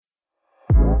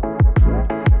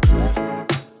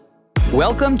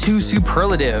Welcome to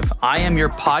Superlative. I am your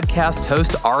podcast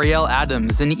host, Ariel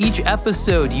Adams. In each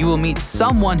episode, you will meet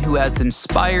someone who has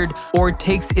inspired or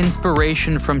takes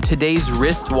inspiration from today's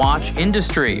wristwatch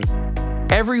industry.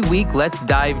 Every week, let's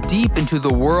dive deep into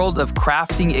the world of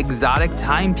crafting exotic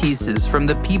timepieces, from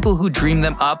the people who dream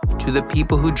them up to the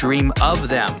people who dream of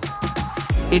them.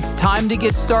 It's time to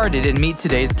get started and meet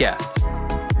today's guest.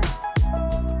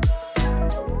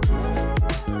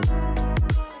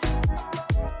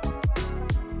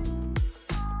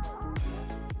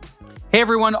 Hey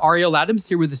everyone, Ariel Adams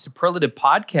here with the Superlative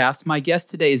Podcast. My guest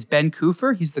today is Ben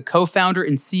Küffer. He's the co-founder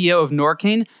and CEO of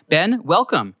Norqain. Ben,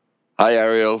 welcome. Hi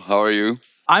Ariel, how are you?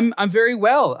 I'm very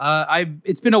well.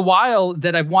 It's been a while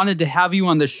that I've wanted to have you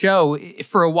on the show.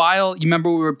 For a while, you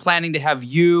remember we were planning to have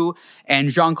you and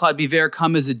Jean-Claude Biver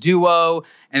come as a duo,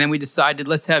 and then we decided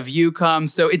let's have you come.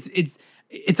 So it's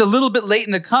a little bit late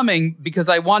in the coming because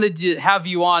I wanted to have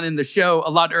you on in the show a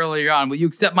lot earlier on. Will you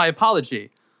accept my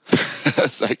apology?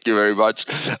 Thank you very much.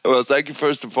 Well, thank you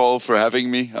first of all for having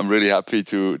me. I'm really happy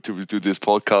to do this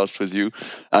podcast with you.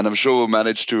 And I'm sure we'll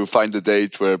manage to find a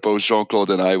date where both Jean-Claude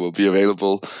and I will be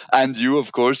available. And you,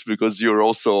 of course, because you're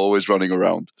also always running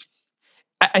around.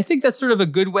 I think that's sort of a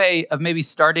good way of maybe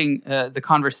starting the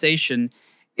conversation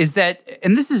is that,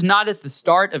 and this is not at the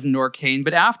start of Norqain,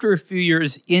 but after a few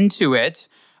years into it,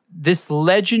 this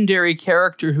legendary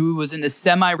character who was in a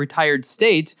semi-retired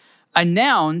state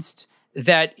announced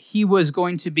that he was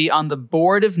going to be on the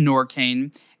board of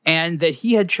Norqain and that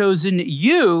he had chosen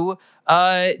you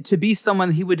to be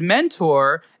someone he would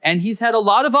mentor. And he's had a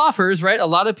lot of offers, right? A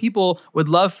lot of people would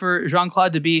love for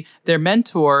Jean-Claude to be their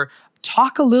mentor.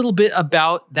 Talk a little bit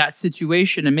about that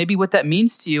situation and maybe what that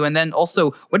means to you. And then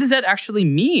also, what does that actually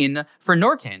mean for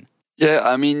Norqain? Yeah,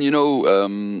 I mean,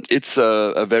 it's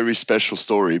a very special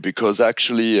story because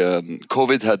actually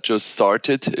COVID had just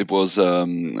started. It was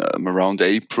around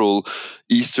April,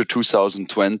 Easter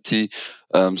 2020.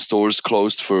 Stores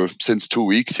closed since 2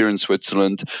 weeks here in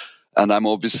Switzerland. And I'm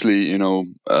obviously,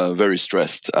 very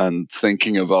stressed and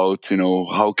thinking about,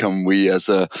 how can we as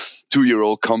a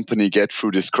 2-year-old company get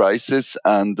through this crisis?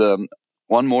 And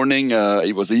one morning,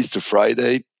 it was Easter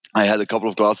Friday. I had a couple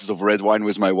of glasses of red wine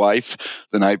with my wife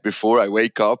the night before. I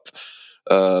wake up,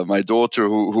 my daughter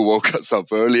who woke us up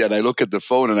early, and I look at the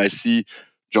phone and I see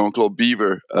Jean-Claude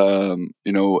Biver,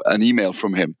 an email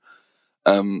from him.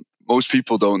 Most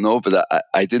people don't know, but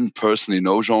I didn't personally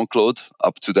know Jean-Claude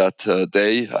up to that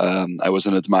day. I was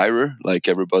an admirer, like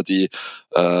everybody,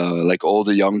 like all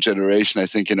the young generation. I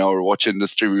think in our watch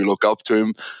industry, we look up to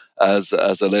him as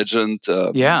a legend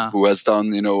who has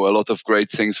done, a lot of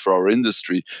great things for our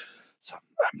industry. So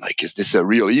I'm like, is this a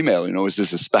real email? Is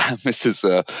this a spam? Is this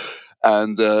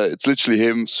and it's literally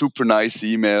him, super nice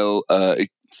email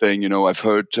saying, I've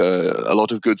heard a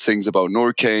lot of good things about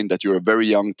Norqain, that you're a very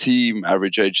young team,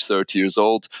 average age 30 years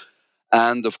old.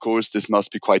 And of course, this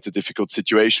must be quite a difficult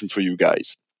situation for you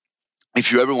guys.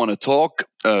 If you ever want to talk,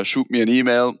 shoot me an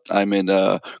email. I'm in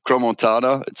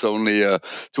Crans-Montana. It's only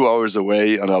 2 hours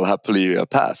away, and I'll happily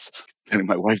pass. Telling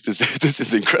my wife, this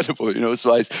is incredible,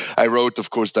 So I wrote, of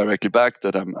course, directly back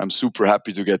that I'm super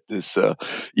happy to get this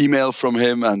email from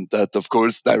him, and that, of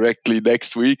course, directly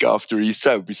next week after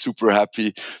Easter, I would be super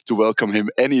happy to welcome him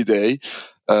any day.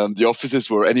 The offices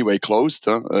were anyway closed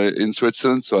in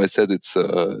Switzerland, so I said it's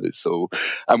so,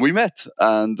 and we met,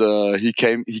 and he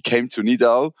came to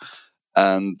Nidau.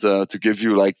 And to give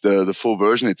you like the full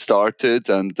version, it started,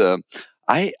 and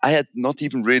I had not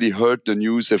even really heard the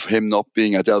news of him not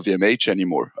being at LVMH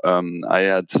anymore. I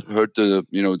had heard of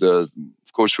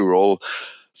course we were all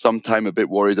sometime a bit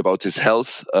worried about his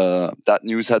health. That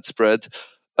news had spread,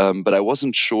 but I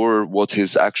wasn't sure what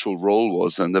his actual role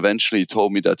was. And eventually he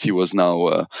told me that he was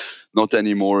now not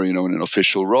anymore, in an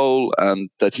official role, and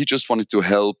that he just wanted to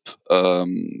help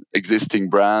existing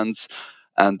brands.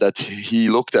 And that he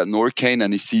looked at Norqain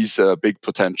and he sees a big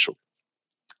potential.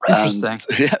 Interesting.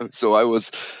 And, so I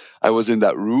was in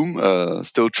that room,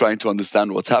 still trying to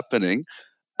understand what's happening,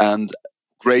 and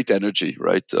great energy,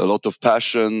 right? A lot of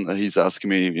passion. He's asking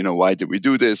me, why did we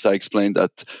do this? I explained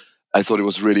that I thought it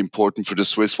was really important for the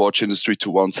Swiss watch industry to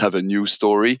once have a new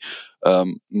story.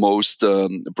 Most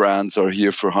brands are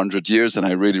here for 100 years, and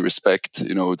I really respect,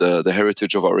 the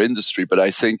heritage of our industry. But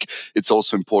I think it's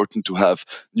also important to have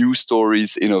new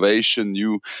stories, innovation,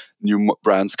 new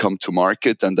brands come to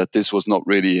market, and that this was not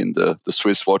really in the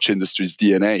Swiss watch industry's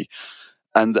DNA.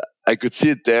 And I could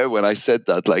see it there when I said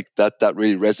that, like that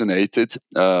really resonated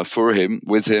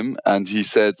with him. And he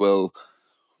said, well,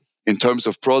 in terms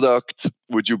of product,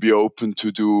 would you be open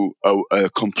to do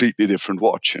a completely different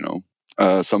watch,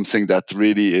 something that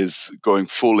really is going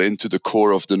full into the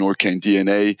core of the Norqain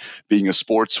DNA, being a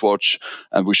sports watch,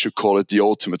 and we should call it the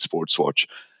ultimate sports watch.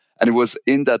 And it was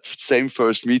in that same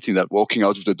first meeting that walking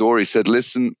out of the door, he said,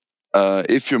 listen,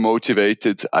 if you're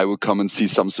motivated, I will come and see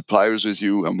some suppliers with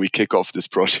you and we kick off this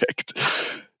project.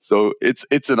 So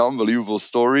it's an unbelievable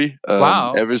story.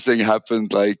 Wow. Everything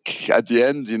happened like at the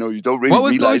end, you don't really What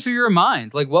was going realize. through your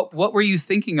mind? Like what were you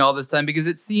thinking all this time? Because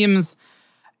it seems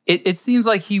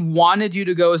like he wanted you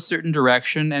to go a certain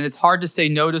direction, and it's hard to say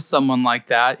no to someone like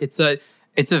that. It's the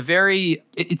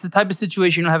type of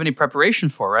situation you don't have any preparation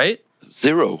for, right?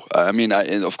 Zero. I mean,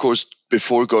 and of course,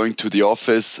 before going to the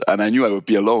office, and I knew I would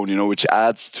be alone, which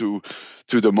adds to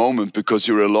the moment, because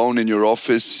you're alone in your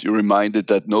office. You're reminded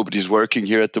that nobody's working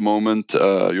here at the moment.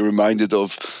 You're reminded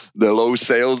of the low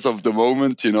sales of the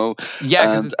moment, Yeah,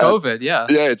 because it's COVID. Yeah,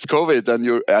 it's COVID,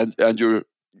 and you're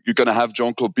going to have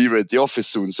Jean-Claude Biver at the office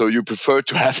soon. So you prefer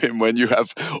to have him when you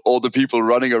have all the people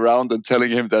running around and telling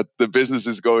him that the business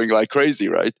is going like crazy,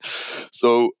 right?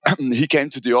 So he came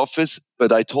to the office,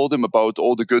 but I told him about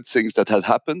all the good things that had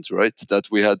happened, right?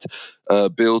 That we had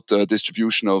built a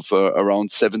distribution of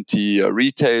around 70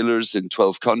 retailers in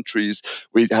 12 countries.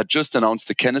 We had just announced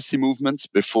the Kennedy movements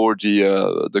before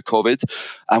the COVID,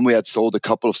 and we had sold a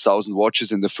couple of thousand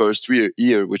watches in the first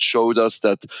year, which showed us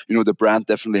that the brand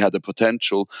definitely had the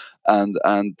potential,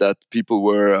 and that people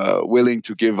were willing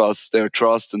to give us their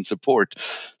trust and support.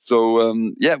 So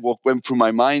what went through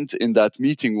my mind in that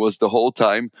meeting was the whole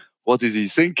time, what is he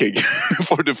thinking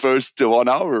for the first 1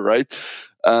 hour, right?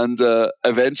 And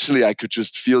eventually I could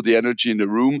just feel the energy in the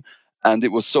room. And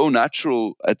it was so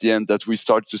natural at the end that we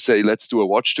started to say, let's do a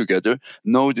watch together.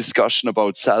 No discussion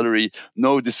about salary,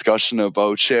 no discussion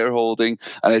about shareholding.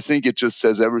 And I think it just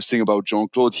says everything about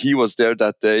Jean-Claude. He was there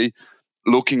that day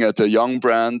looking at a young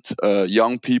brand,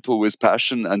 young people with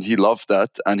passion, and he loved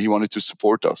that, and he wanted to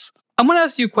support us. I'm going to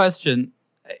ask you a question,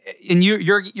 and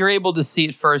you're able to see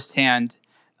it firsthand.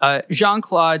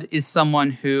 Jean-Claude is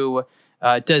someone who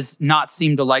does not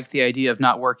seem to like the idea of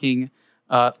not working,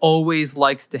 always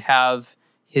likes to have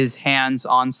his hands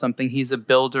on something. He's a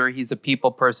builder. He's a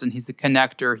people person. He's a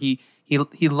connector.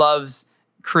 He loves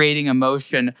creating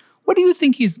emotion. What do you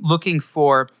think he's looking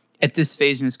for at this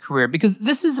phase in his career? Because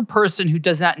this is a person who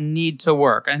does not need to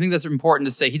work. I think that's important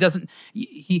to say.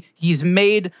 He's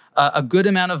made a good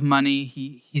amount of money.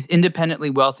 He's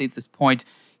independently wealthy at this point.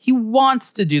 He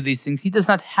wants to do these things. He does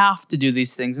not have to do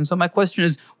these things. And so my question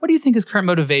is, what do you think his current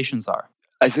motivations are?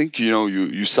 I think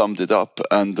you summed it up,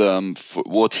 and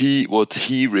what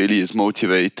he really is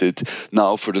motivated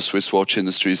now for the Swiss watch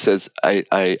industry. He says,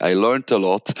 I learned a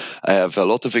lot. I have a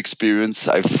lot of experience.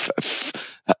 I've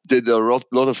did a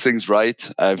lot of things right.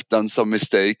 I've done some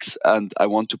mistakes, and I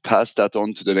want to pass that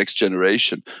on to the next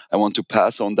generation. I want to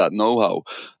pass on that know-how,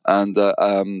 and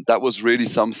that was really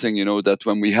something that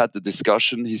when we had the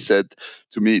discussion, he said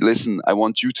to me, "Listen, I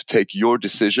want you to take your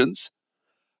decisions."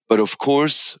 But of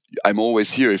course, I'm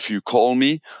always here. If you call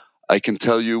me, I can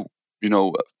tell you,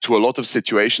 to a lot of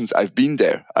situations, I've been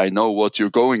there. I know what you're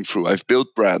going through. I've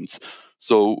built brands.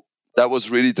 So that was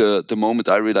really the moment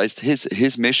I realized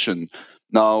his mission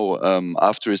now,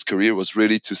 after his career, was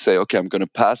really to say, okay, I'm going to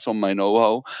pass on my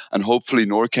know-how, and hopefully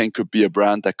Norqain could be a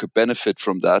brand that could benefit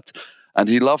from that. And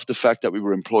he loved the fact that we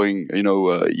were employing,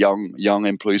 young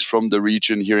employees from the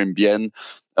region here in Bienne.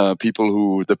 People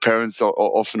who the parents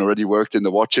often already worked in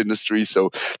the watch industry, so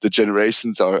the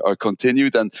generations are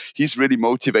continued, and he's really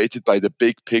motivated by the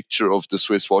big picture of the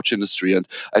Swiss watch industry. And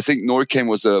I think Norqain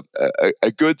was a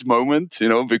good moment,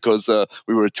 because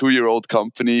we were a 2-year-old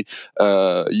company,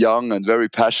 young and very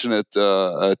passionate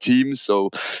team,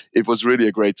 so it was really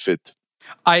a great fit.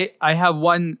 I have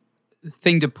one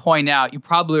thing to point out. You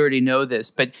probably already know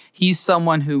this, but he's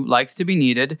someone who likes to be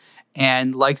needed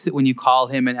and likes it when you call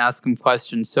him and ask him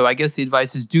questions. So I guess the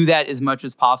advice is do that as much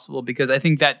as possible, because I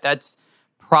think that's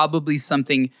probably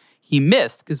something he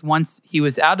missed, because once he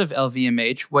was out of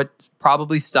LVMH, what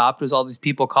probably stopped was all these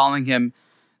people calling him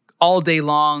all day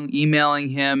long, emailing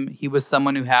him. He was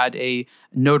someone who had a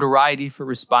notoriety for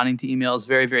responding to emails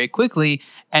very, very quickly.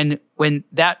 And when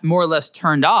that more or less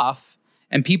turned off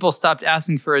and people stopped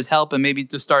asking for his help and maybe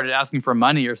just started asking for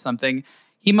money or something,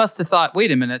 he must have thought,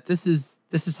 wait a minute, this is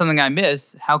something I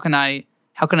miss. How can I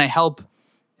help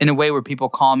in a way where people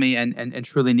call me and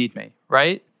truly need me,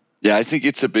 right? Yeah, I think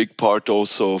it's a big part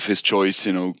also of his choice,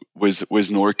 with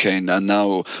Norqain. And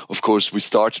now, of course, we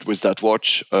started with that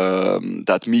watch,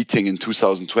 that meeting in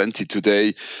 2020.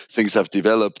 Today, things have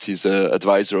developed. He's an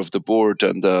advisor of the board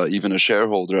and even a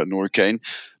shareholder at Norqain.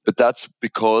 but that's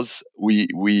because we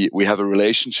have a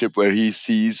relationship where he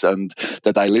sees and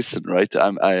that I listen, right?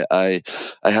 I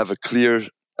have a clear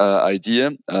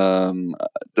idea.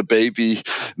 The baby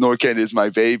Norqain is my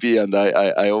baby, and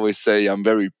I always say I'm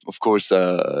very, of course,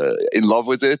 in love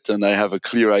with it, and I have a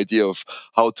clear idea of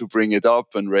how to bring it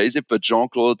up and raise it. But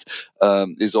Jean-Claude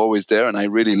is always there, and I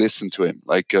really listen to him.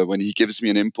 Like when he gives me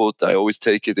an input, I always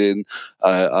take it in.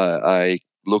 I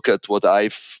look at what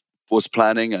I've was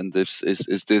planning, and this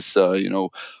is this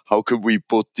how could we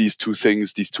put these two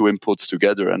things, these two inputs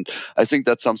together? And I think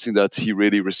that's something that he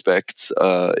really respects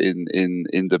in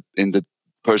the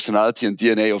personality and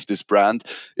DNA of this brand,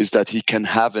 is that he can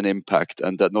have an impact,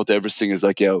 and that not everything is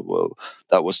like, yeah, well,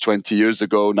 that was 20 years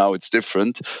ago, now it's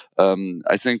different.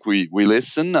 I think we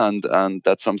listen, and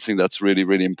that's something that's really,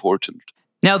 really important.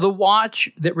 Now, the watch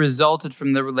that resulted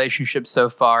from the relationship so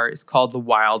far is called the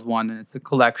Wild One, and it's a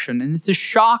collection, and it's a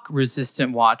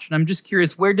shock-resistant watch. And I'm just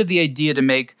curious, where did the idea to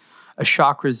make a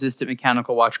shock-resistant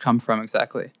mechanical watch come from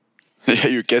exactly? Yeah,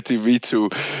 you're getting me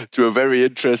to a very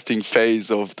interesting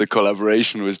phase of the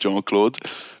collaboration with Jean-Claude,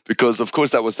 because of course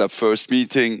that was that first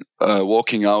meeting.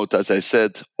 Walking out, as I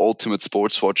said, Ultimate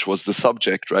Sports Watch was the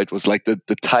subject, right? It was like the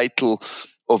title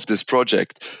of this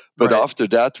project. But Right. after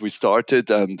that, we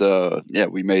started, and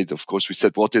we made. Of course, we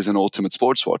said, "What is an ultimate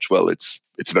sports watch?" Well, it's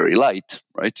very light,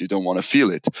 right? You don't want to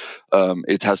feel it.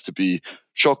 It has to be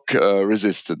shock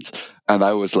resistant. And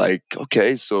I was like,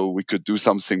 okay, so we could do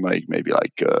something like maybe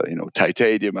like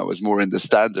titanium. I was more in the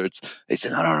standards. They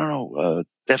said, no,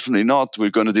 definitely not.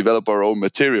 We're going to develop our own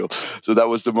material. So that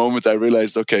was the moment I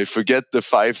realized, okay, forget the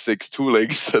 5-6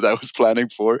 toolings that I was planning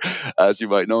for. As you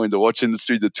might know, in the watch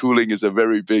industry, the tooling is a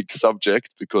very big subject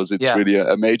because it's Yeah. really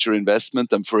a major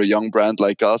investment. And for a young brand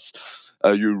like us,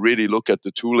 you really look at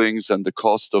the toolings and the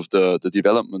cost of the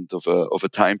development of a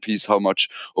timepiece, how much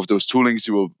of those toolings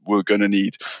you were going to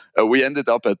need. We ended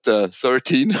up at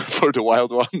 13 for the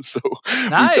Wild One, so we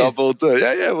Nice. doubled.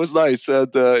 It was nice,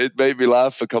 and it made me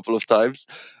laugh a couple of times.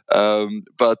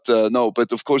 But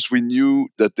of course we knew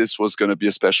that this was going to be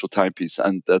a special timepiece,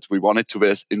 and that we wanted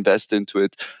to invest into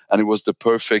it, and it was the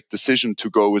perfect decision to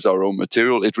go with our own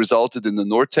material. It resulted in the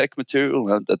Nortec material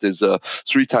that is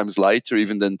 3 times lighter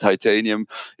even than titanium.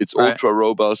 It's Right. ultra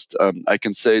robust. I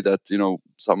can say that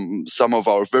some of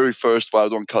our very first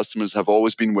Wild One customers have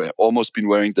almost been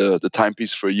wearing the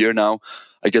timepiece for a year now.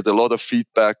 I get a lot of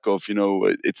feedback of,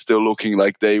 it's still looking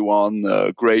like day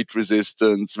one, great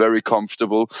resistance, very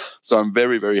comfortable. So I'm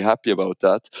very, very happy about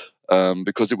that.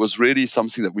 Because it was really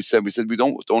something that we said. We said we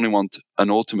don't only want an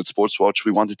ultimate sports watch.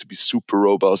 We want it to be super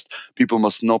robust. People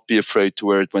must not be afraid to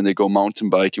wear it when they go mountain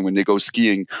biking, when they go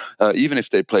skiing, even if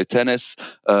they play tennis,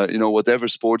 whatever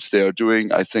sports they are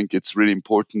doing. I think it's really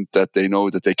important that they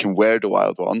know that they can wear the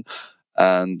Wild One.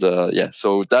 And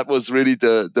so that was really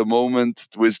the moment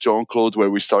with Jean-Claude where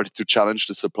we started to challenge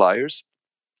the suppliers.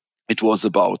 It was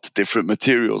about different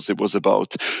materials. It was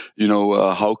about,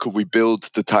 how could we build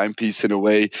the timepiece in a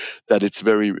way that it's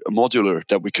very modular,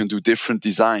 that we can do different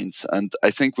designs. And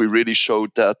I think we really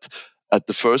showed that at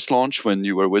the first launch when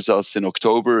you were with us in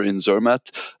October in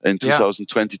Zermatt in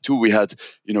 2022. We had,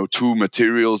 2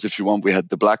 materials. If you want, we had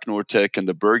the black Nortec and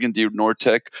the burgundy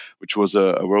Nortec, which was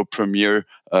a world premiere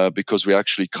because we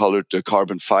actually colored the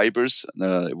carbon fibers.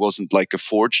 It wasn't like a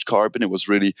forged carbon. It was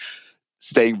really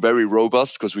staying very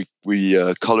robust because we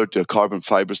colored the carbon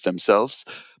fibers themselves.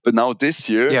 But now this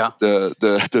year,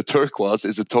 the turquoise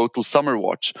is a total summer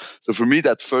watch. So for me,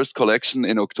 that first collection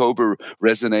in October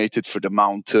resonated for the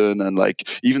mountain and like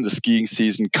even the skiing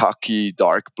season, khaki,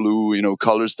 dark blue,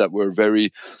 colors that were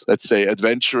very, let's say,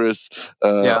 adventurous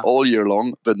all year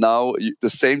long. But now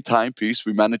the same timepiece,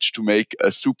 we managed to make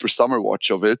a super summer watch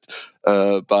of it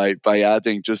by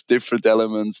adding just different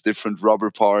elements, different rubber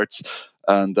parts.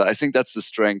 And I think that's the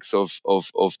strength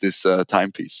of this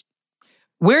timepiece.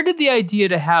 Where did the idea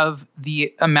to have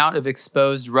the amount of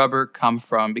exposed rubber come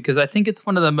from? Because I think it's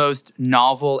one of the most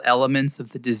novel elements of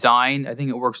the design. I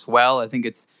think it works well. I think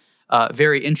it's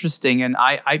very interesting. And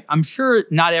I'm sure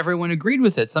not everyone agreed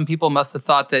with it. Some people must have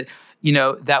thought that,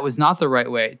 that was not the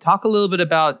right way. Talk a little bit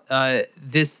about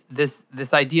this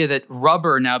idea that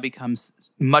rubber now becomes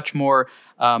much more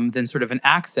than sort of an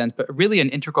accent, but really an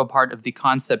integral part of the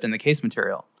concept and the case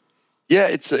material. Yeah,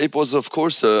 it was, of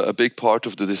course, a big part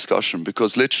of the discussion,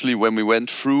 because literally when we went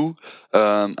through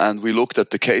and we looked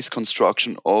at the case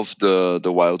construction of the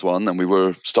Wild One, and we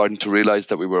were starting to realize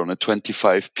that we were on a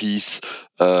 25-piece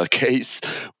case,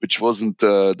 which wasn't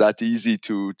that easy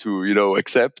to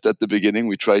accept at the beginning.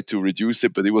 We tried to reduce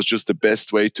it, but it was just the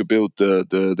best way to build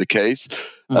the case.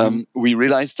 Mm-hmm. We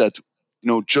realized that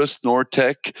just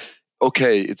Nortec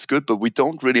okay, it's good, but we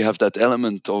don't really have that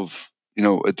element of,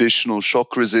 additional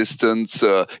shock resistance.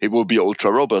 It will be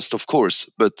ultra robust, of course,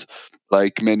 but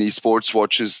like many sports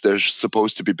watches, they're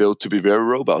supposed to be built to be very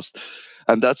robust.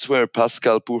 And that's where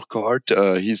Pascal Burkhardt,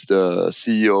 he's the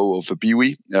CEO of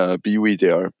BIWI. BIWI, they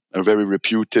are a very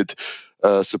reputed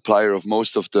supplier of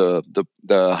most of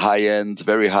the high-end,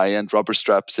 very high-end rubber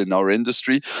straps in our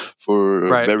industry for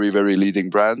Right. very, very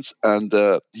leading brands. And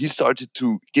he started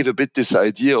to give a bit this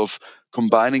idea of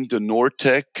combining the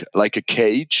Nortec like a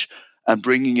cage and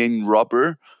bringing in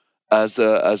rubber as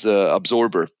a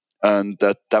absorber, and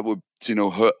that would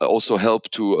also help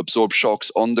to absorb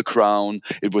shocks on the crown.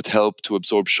 It would help to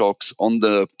absorb shocks on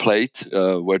the plate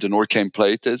where the Norqain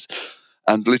plate is,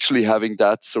 and literally having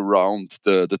that surround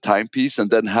the timepiece,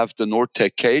 and then have the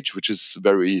Nortec cage, which is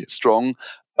very strong,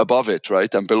 above it,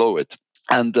 right, and below it.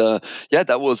 And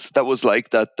that was like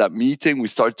that meeting. We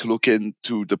started to look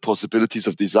into the possibilities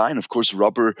of design. Of course,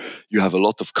 rubber, you have a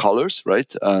lot of colors,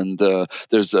 right? And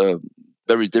there's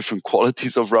very different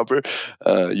qualities of rubber.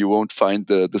 You won't find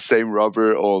the same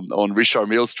rubber on Richard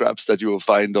Mille straps that you will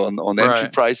find on entry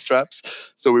price straps.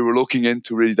 So we were looking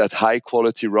into really that high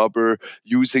quality rubber,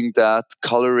 using that,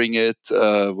 coloring it,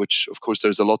 which of course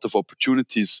there's a lot of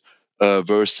opportunities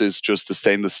versus just the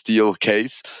stainless steel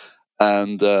case.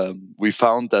 And we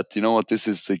found that, this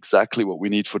is exactly what we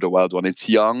need for the Wild One. It's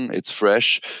young, it's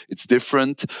fresh, it's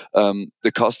different.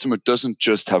 The customer doesn't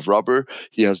just have rubber.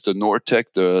 He has the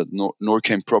Nortec, the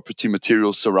Norqain property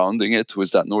material surrounding it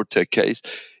with that Nortec case.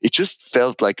 It just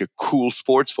felt like a cool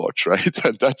sports watch, right?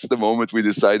 And that's the moment we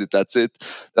decided that's it.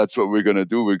 That's what we're going to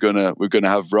do. We're going to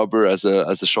have rubber as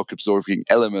a shock absorbing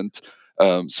element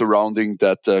surrounding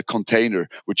that container,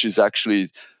 which is actually...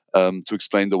 to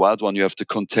explain the Wild One, you have the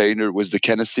container with the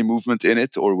Kennedy movement in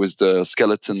it, or with the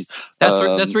skeleton.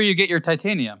 That's where you get your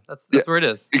titanium. That's where it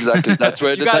is. Exactly. That's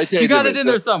where the titanium. You got it in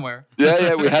there somewhere.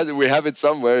 Yeah, we have it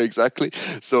somewhere, exactly.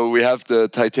 So we have the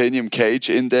titanium cage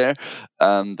in there,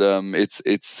 and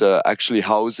it's actually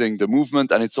housing the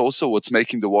movement, and it's also what's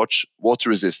making the watch water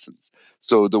resistant.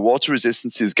 So the water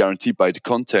resistance is guaranteed by the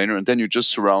container, and then you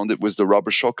just surround it with the rubber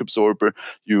shock absorber,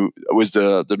 with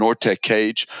the Nortec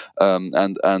cage,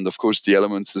 and of course the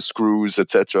elements, the screws,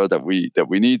 etc. that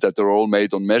we need, that they're all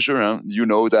made on measure. You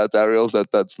know that, Ariel,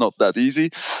 that's not that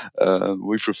easy.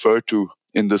 We prefer to,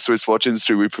 in the Swiss watch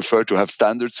industry, we prefer to have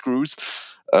standard screws.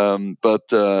 But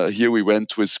here we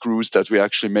went with screws that we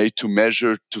actually made to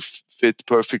measure to fit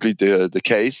perfectly the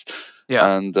case.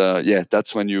 Yeah. And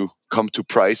that's when you come to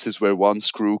prices where one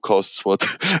screw costs what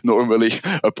normally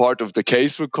a part of the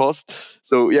case would cost.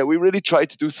 So yeah, we really try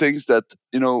to do things that,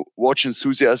 watch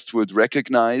enthusiasts would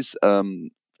recognize,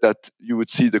 that you would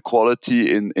see the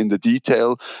quality in the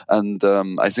detail. And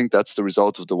I think that's the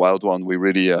result of the Wild One. We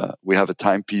really we have a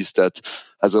timepiece that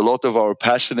has a lot of our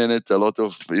passion in it, a lot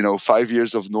of 5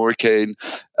 years of Norqain.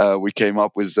 We came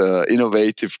up with an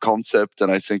innovative concept,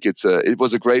 and I think it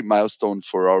was a great milestone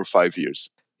for our 5 years.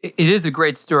 It is a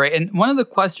great story. And one of the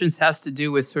questions has to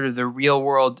do with sort of the real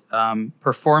world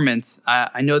performance.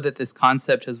 I know that this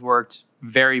concept has worked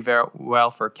very, very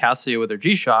well for Casio with their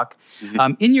G-Shock.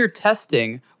 Mm-hmm. In your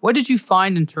testing, what did you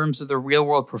find in terms of the real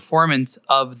world performance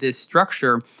of this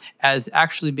structure as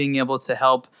actually being able to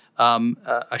help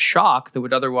a shock that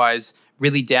would otherwise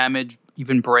really damage,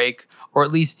 even break, or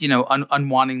at least,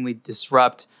 unwantingly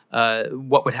disrupt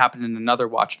what would happen in another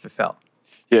watch if it fell?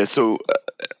 Yeah, so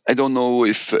I don't know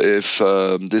if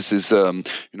this is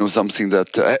something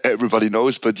that everybody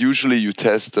knows, but usually you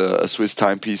test a Swiss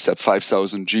timepiece at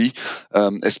 5,000 G,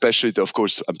 especially of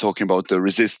course I'm talking about the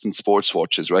resistant sports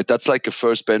watches, right? That's like a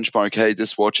first benchmark. Hey,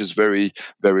 this watch is very,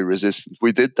 very resistant.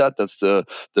 We did that. That's the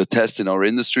test in our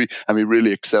industry, and we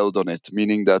really excelled on it.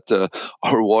 Meaning that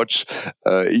our watch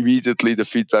immediately the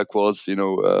feedback was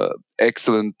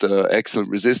excellent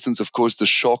resistance. Of course, the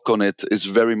shock on it is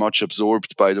very much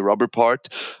absorbed by the rubber part.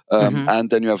 And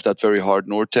then you have that very hard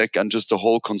Nortec and just the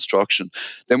whole construction.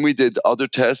 Then we did other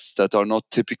tests that are not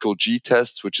typical G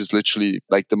tests, which is literally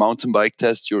like the mountain bike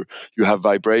test. You have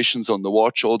vibrations on the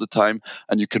watch all the time,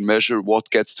 and you can measure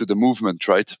what gets to the movement,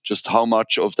 right? Just how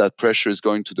much of that pressure is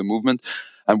going to the movement.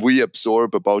 And we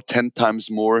absorb about 10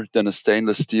 times more than a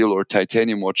stainless steel or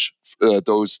titanium watch,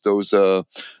 those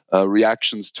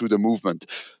reactions to the movement.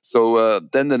 So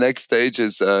then the next stage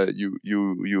is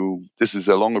this is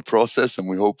a longer process, and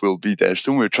we hope we'll be there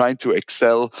soon. We're trying to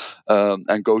excel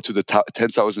and go to the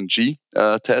 10,000 G.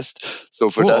 test. So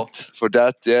Cool. for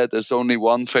that, yeah, there's only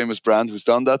one famous brand who's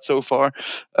done that so far.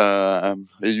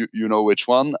 You know which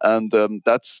one, and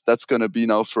that's going to be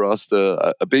now for us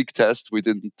a big test. We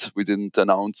didn't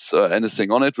announce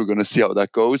anything on it. We're going to see how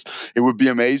that goes. It would be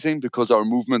amazing because our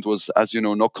movement was, as you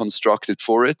know, not constructed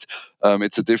for it.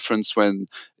 It's a difference when,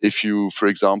 if you, for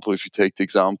example, if you take the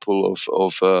example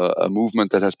of a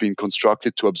movement that has been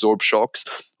constructed to absorb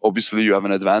shocks, obviously you have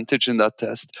an advantage in that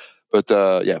test. But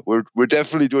yeah, we're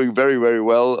definitely doing very, very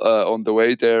well on the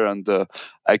way there, and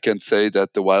I can say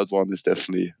that the Wild One is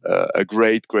definitely a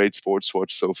great sports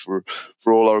watch. So for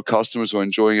all our customers who are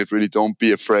enjoying it, really don't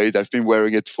be afraid. I've been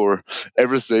wearing it for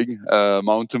everything,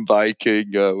 mountain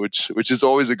biking, which is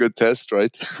always a good test,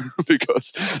 right?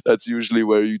 Because that's usually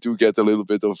where you do get a little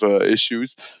bit of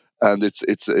issues, and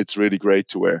it's really great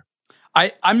to wear.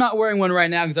 I'm not wearing one right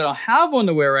now because I don't have one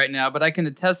to wear right now, but I can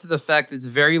attest to the fact that it's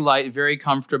very light, very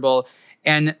comfortable,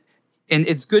 and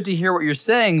it's good to hear what you're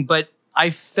saying. But I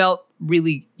felt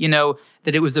really,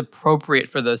 that it was appropriate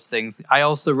for those things. I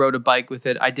also rode a bike with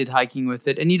it. I did hiking with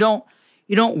it, and you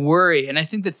don't worry. And I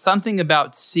think that something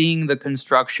about seeing the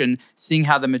construction, seeing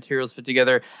how the materials fit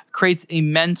together, creates a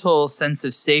mental sense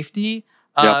of safety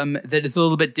Yeah. that is a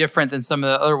little bit different than some of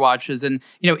the other watches. And,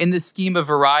 in the scheme of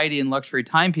variety and luxury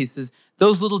timepieces,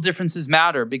 those little differences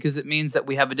matter because it means that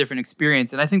we have a different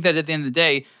experience. And I think that at the end of the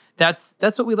day, that's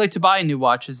what we like to buy in new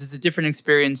watches, is a different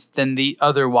experience than the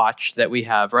other watch that we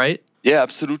have, right? Yeah,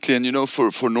 absolutely. And for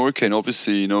Norqain,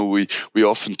 obviously, we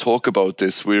often talk about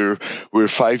this. We're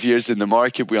 5 years in the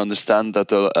market. We understand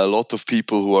that a lot of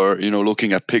people who are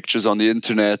looking at pictures on the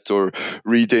internet or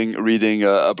reading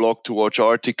a blog to watch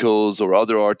articles or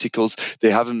other articles, they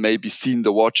haven't maybe seen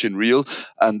the watch in real.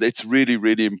 And it's really,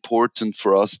 really important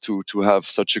for us to have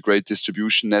such a great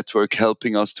distribution network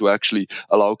helping us to actually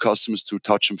allow customers to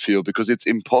touch and feel, because it's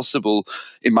impossible,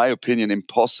 in my opinion,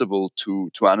 impossible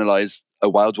to analyze a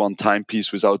Wild One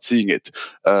timepiece without seeing it.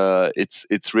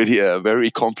 It's really a very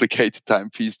complicated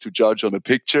timepiece to judge on a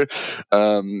picture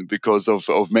because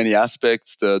of many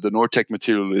aspects. The Nortec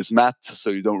material is matte,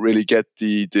 so you don't really get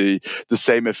the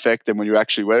same effect than when you're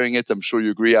actually wearing it. I'm sure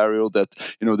you agree, Ariel, that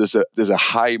there's a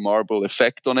high marble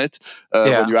effect on it when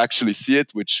Yeah. you actually see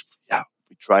it, which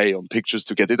we try on pictures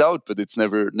to get it out, but it's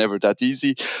never that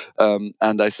easy.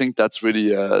 And I think that's really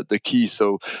the key.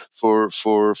 So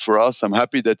for us, I'm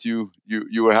happy that you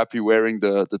were happy wearing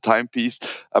the timepiece.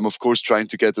 I'm of course trying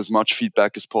to get as much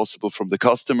feedback as possible from the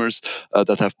customers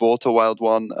that have bought a Wild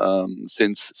One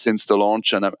since the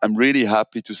launch, and I'm really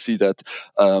happy to see that.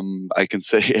 I can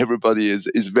say everybody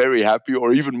is very happy,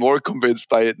 or even more convinced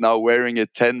by it now, wearing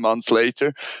it 10 months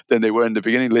later than they were in the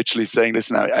beginning. Literally saying,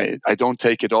 "Listen, I don't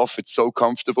take it off. It's so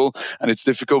comfortable, and it's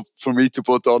difficult for me to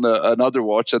put on another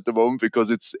watch at the moment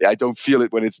because I don't feel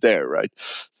it when it's there." Right.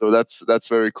 So that's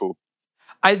very cool.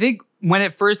 I think when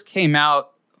it first came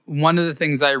out, one of the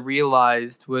things I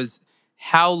realized was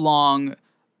how long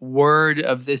word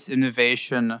of this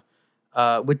innovation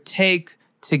would take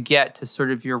to get to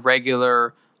sort of your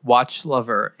regular watch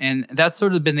lover. And that's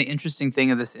sort of been the interesting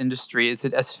thing of this industry, is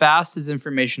that as fast as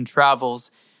information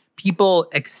travels, people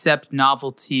accept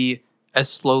novelty as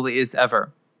slowly as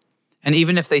ever. And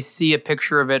even if they see a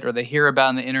picture of it or they hear about it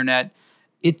on the internet,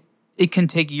 it can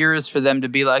take years for them to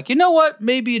be like, you know what,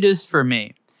 maybe it is for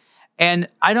me. And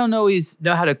I don't always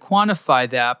know how to quantify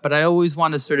that, but I always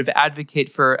want to sort of advocate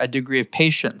for a degree of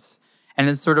patience. And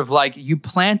it's sort of like, you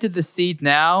planted the seed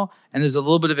now, and there's a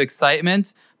little bit of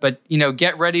excitement, but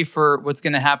get ready for what's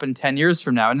going to happen 10 years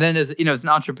from now. And then as an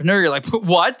entrepreneur, you're like,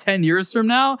 what, 10 years from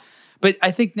now? But I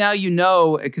think now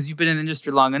because you've been in the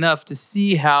industry long enough to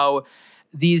see how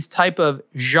these type of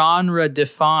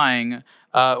genre-defying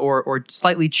or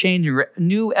slightly changing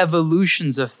new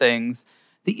evolutions of things,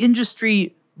 the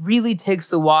industry really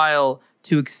takes a while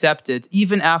to accept it,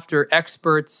 even after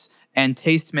experts and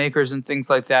tastemakers and things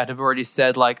like that have already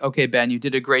said, like, okay, Ben, you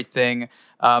did a great thing.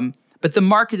 But the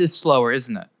market is slower,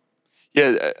 isn't it?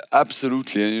 Yeah,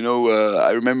 absolutely. And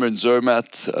I remember in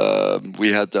Zermatt, we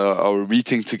had our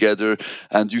meeting together,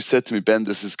 and you said to me, Ben,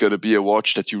 this is going to be a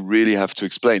watch that you really have to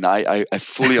explain. I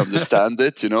fully understand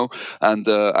it, and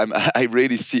I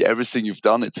really see everything you've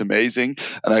done. It's amazing,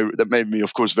 and that made me,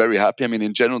 of course, very happy. I mean,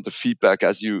 in general, the feedback,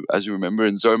 as you remember,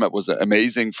 in Zermatt was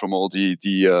amazing from all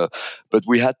but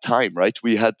we had time, right?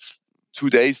 We had 2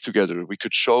 days together. We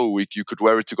could show, you could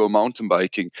wear it to go mountain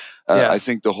biking. Yeah. I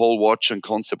think the whole watch and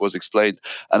concept was explained.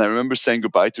 And I remember saying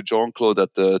goodbye to Jean-Claude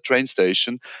at the train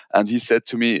station. And he said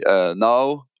to me,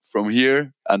 now from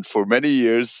here and for many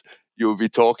years, you'll be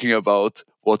talking about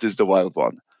what is the Wild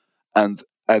One. And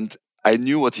I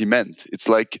knew what he meant. It's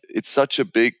like, it's such a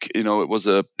big, it was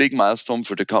a big milestone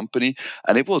for the company,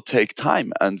 and it will take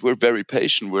time. And we're very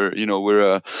patient.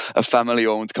 We're a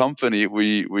family-owned company.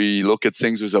 We look at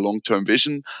things with a long-term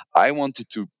vision. I wanted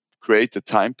to create a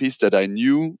timepiece that I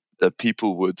knew that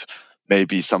people would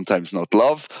maybe sometimes not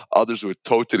love, others would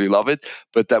totally love it,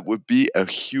 but that would be a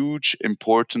huge,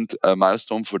 important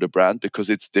milestone for the brand, because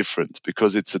it's different,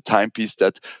 because it's a timepiece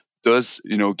that does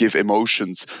give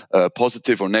emotions,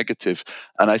 positive or negative.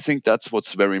 And I think that's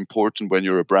what's very important when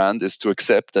you're a brand, is to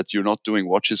accept that you're not doing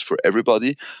watches for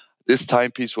everybody. This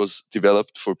timepiece was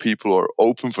developed for people who are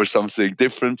open for something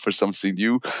different, for something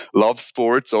new, love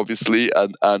sports, obviously,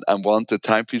 and want a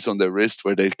timepiece on their wrist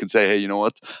where they can say, hey, you know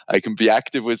what? I can be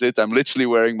active with it. I'm literally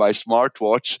wearing my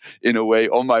smartwatch in a way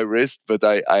on my wrist, but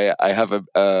I have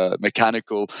a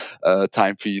mechanical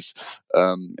timepiece,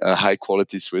 a high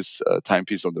quality Swiss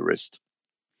timepiece on the wrist.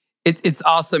 It's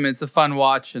awesome. It's a fun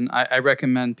watch, and I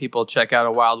recommend people check out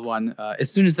a Wild One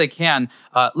as soon as they can.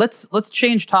 Let's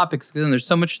change topics, because there's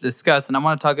so much to discuss, and I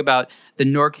want to talk about the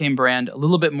Norqain brand a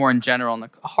little bit more in general. And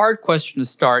a hard question to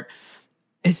start,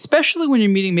 especially when you're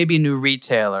meeting maybe a new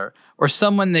retailer or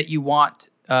someone that you want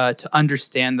to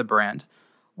understand the brand.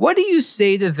 What do you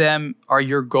say to them are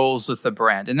your goals with the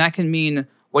brand? And that can mean,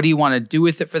 what do you want to do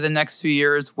with it for the next few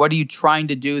years? What are you trying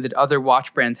to do that other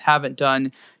watch brands haven't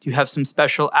done? Do you have some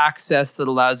special access that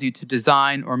allows you to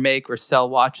design or make or sell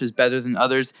watches better than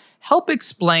others? Help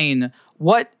explain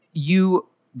what you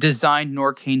designed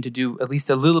Norqain to do at least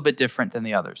a little bit different than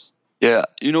the others. Yeah,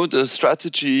 the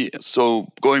strategy. So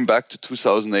going back to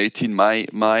 2018,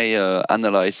 my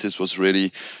analysis was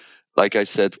really, like I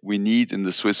said, we need in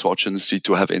the Swiss watch industry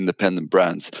to have independent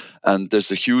brands. And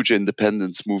there's a huge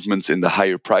independence movements in the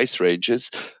higher price ranges.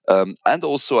 And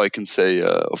also I can say,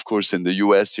 of course, in the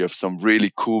US, you have some really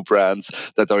cool brands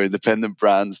that are independent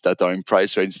brands that are in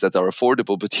price ranges that are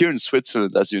affordable. But here in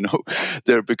Switzerland, as you know,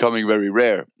 they're becoming very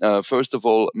rare. First of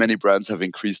all, many brands have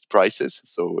increased prices.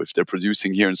 So if they're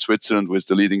producing here in Switzerland with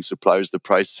the leading suppliers, the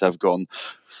prices have gone,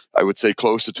 I would say,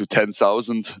 closer to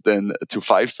 10,000 than to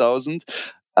 5,000.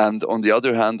 And on the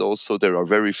other hand, also, there are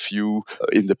very few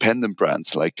independent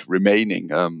brands like remaining.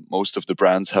 Most of the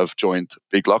brands have joined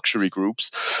big luxury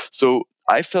groups. So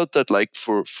I felt that, like,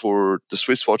 for the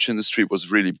Swiss watch industry, it was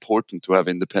really important to have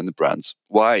independent brands.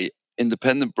 Why?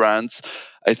 Independent brands,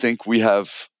 I think we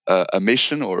have a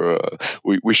mission, or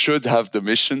we should have the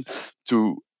mission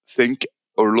to think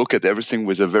or look at everything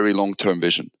with a very long-term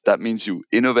vision. That means you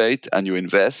innovate and you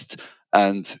invest,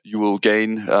 and you will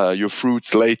gain your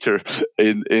fruits later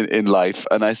in life.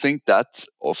 And I think that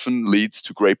often leads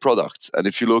to great products. And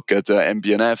if you look at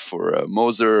MB&F or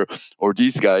Moser or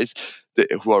these guys,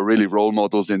 who are really role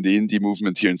models in the indie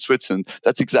movement here in Switzerland,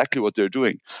 that's exactly what they're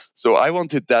doing. So I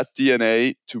wanted that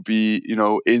DNA to be,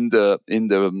 in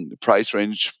the price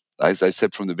range, as I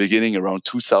said from the beginning, around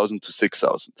 2,000 to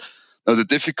 6,000. Now, the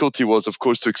difficulty was, of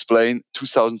course, to explain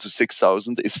 2,000 to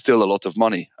 6,000 is still a lot of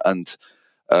money. And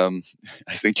I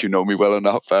think you know me well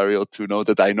enough, Ariel, to know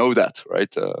that I know that,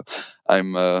 right?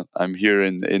 I'm here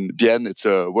in Bienne. It's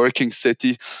a working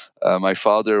city. My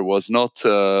father was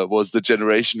the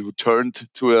generation who turned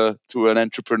to an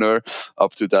entrepreneur.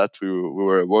 Up to that, we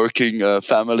were a working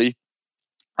family,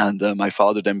 and my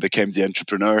father then became the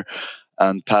entrepreneur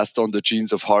and passed on the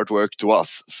genes of hard work to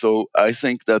us. So I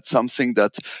think that something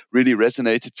that really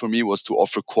resonated for me was to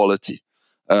offer quality.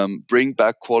 Bring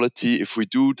back quality. If we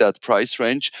do that price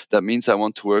range, that means I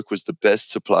want to work with the best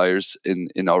suppliers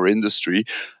in our industry.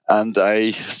 And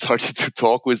I started to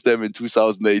talk with them in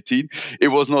 2018. It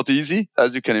was not easy,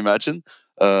 as you can imagine.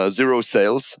 0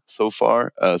 sales so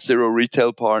far, 0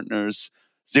 retail partners,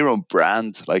 0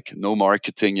 brand, like no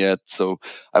marketing yet. So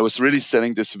I was really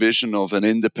selling this vision of an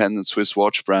independent Swiss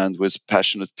watch brand with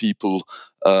passionate people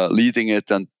leading it,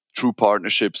 and true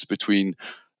partnerships between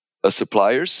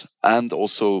suppliers and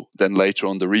also then later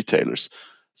on the retailers.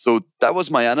 So that was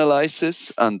my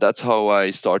analysis, and that's how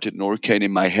I started Norqain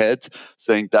in my head,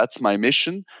 saying that's my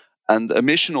mission. And a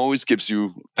mission always gives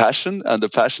you passion, and the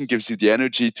passion gives you the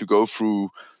energy to go through,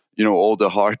 all the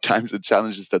hard times and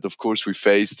challenges that, of course, we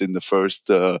faced in the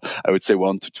first, I would say,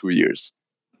 1 to 2 years.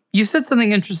 You said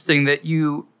something interesting, that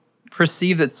you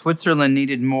perceive that Switzerland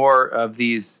needed more of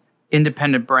these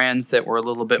independent brands that were a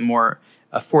little bit more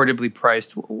affordably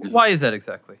priced. Why is that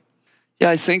exactly? Yeah,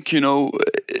 I think,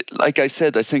 like I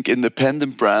said, I think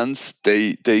independent brands,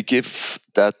 they give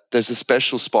that, there's a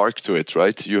special spark to it,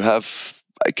 right? You have,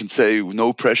 I can say,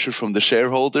 no pressure from the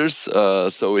shareholders.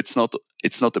 So it's not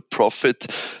a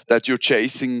profit that you're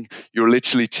chasing. You're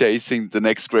literally chasing the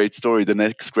next great story, the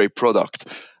next great product.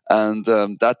 And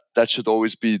that should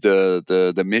always be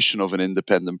the mission of an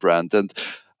independent brand. And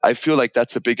I feel like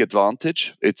that's a big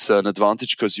advantage. It's an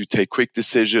advantage because you take quick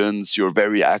decisions, you're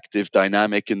very active,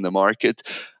 dynamic in the market.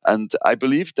 And I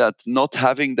believe that not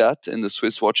having that in the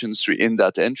Swiss watch industry in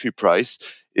that entry price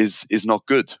is not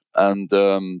good. And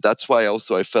that's why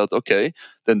also I felt, okay,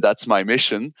 then that's my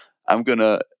mission. I'm going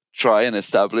to try and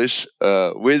establish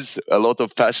with a lot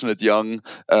of passionate young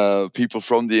people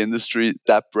from the industry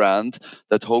that brand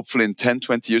that hopefully in 10,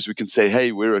 20 years we can say,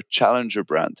 hey, we're a challenger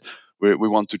brand. We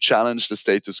want to challenge the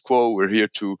status quo. We're here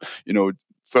to,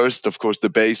 first, of course,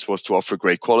 the base was to offer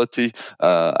great quality.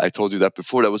 I told you that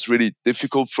before. That was really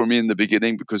difficult for me in the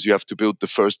beginning because you have to build the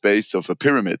first base of a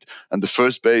pyramid. And the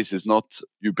first base is not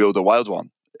you build a wild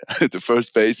one. The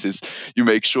first base is you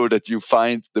make sure that you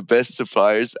find the best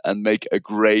suppliers and make a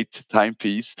great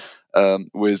timepiece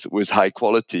with high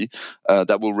quality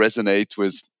that will resonate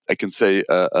with, I can say,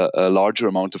 a larger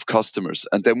amount of customers.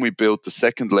 And then we built the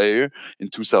second layer in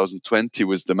 2020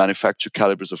 with the manufactured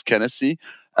calibers of Kenesey.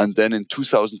 And then in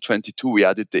 2022, we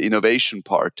added the innovation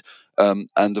part.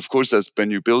 And of course, as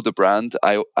when you build a brand,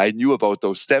 I knew about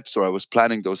those steps, or I was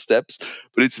planning those steps,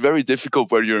 but it's very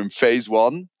difficult where you're in phase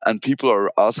one and people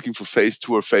are asking for phase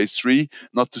two or phase three,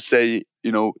 not to say,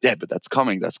 yeah, but that's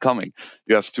coming.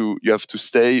 You have to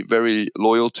stay very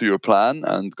loyal to your plan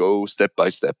and go step by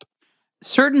step.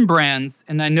 Certain brands,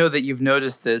 and I know that you've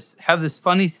noticed this, have this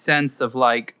funny sense of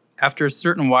like, after a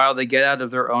certain while, they get out of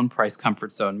their own price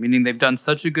comfort zone, meaning they've done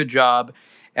such a good job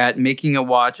at making a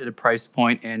watch at a price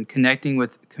point and connecting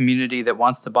with a community that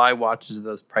wants to buy watches at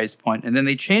those price point. And then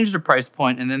they change the price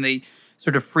point and then they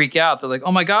sort of freak out. They're like,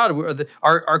 oh my God,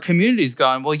 our community's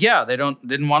gone. Well, yeah, they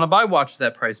didn't want to buy watches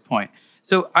at that price point.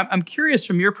 So I'm curious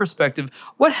from your perspective,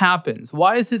 what happens?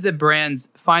 Why is it that brands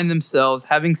find themselves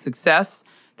having success,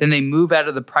 then they move out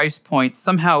of the price point,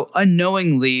 somehow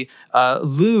unknowingly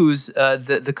lose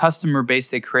the customer base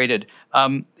they created?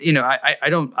 I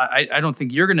don't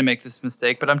think you're going to make this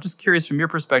mistake, but I'm just curious from your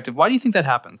perspective, why do you think that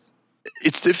happens?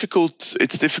 It's difficult.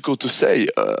 It's difficult to say.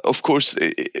 Of course,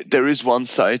 there is one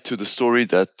side to the story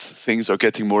that things are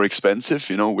getting more expensive.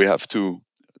 We have to.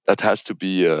 That has to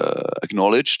be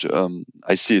acknowledged.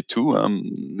 I see it too.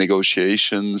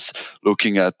 Negotiations,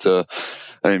 looking at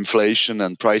inflation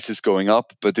and prices going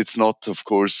up, but it's not, of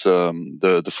course,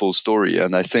 the full story.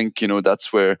 And I think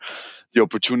that's where the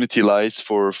opportunity lies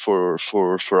for us,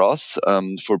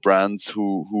 for brands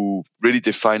who really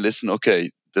define. Listen, okay.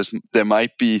 There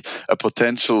might be a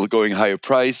potential going higher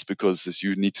price because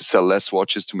you need to sell less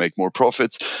watches to make more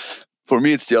profits. For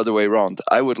me, it's the other way around.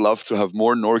 I would love to have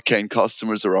more Norqain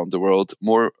customers around the world,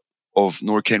 more of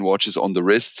Norqain watches on the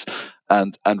wrists,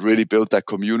 and really build that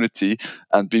community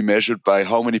and be measured by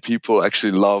how many people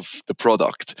actually love the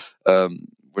product.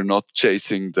 We're not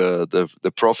chasing the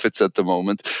profits at the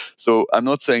moment. So I'm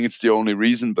not saying it's the only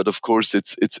reason, but of course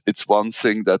it's one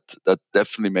thing that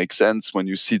definitely makes sense when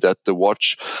you see that the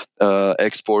watch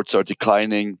exports are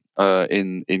declining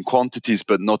in quantities,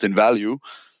 but not in value.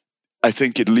 I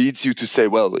think it leads you to say,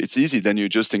 well, it's easy. Then you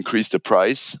just increase the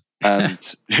price, and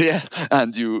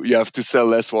and you have to sell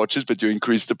less watches, but you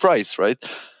increase the price, right?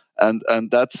 And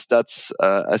that's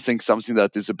I think something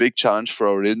that is a big challenge for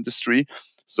our industry.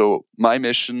 So my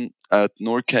mission at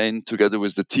Norqain, together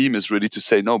with the team, is really to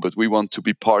say no, but we want to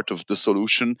be part of the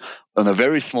solution on a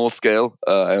very small scale.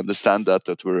 I understand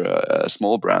that we're a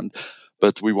small brand,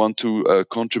 but we want to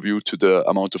contribute to the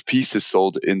amount of pieces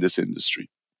sold in this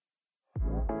industry.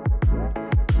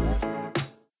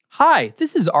 Hi,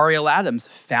 this is Ariel Adams,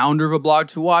 founder of A Blog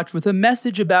to Watch, with a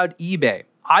message about eBay.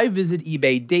 I visit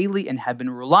eBay daily and have been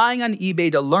relying on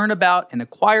eBay to learn about and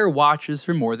acquire watches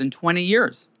for more than 20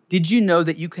 years. Did you know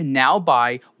that you can now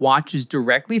buy watches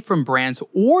directly from brands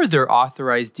or their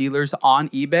authorized dealers on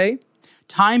eBay?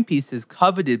 Timepieces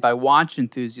coveted by watch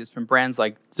enthusiasts from brands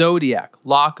like Zodiac,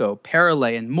 Laco,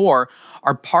 Parallel, and more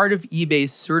are part of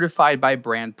eBay's Certified by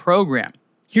Brand program.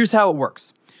 Here's how it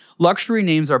works. Luxury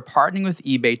names are partnering with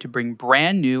eBay to bring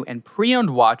brand new and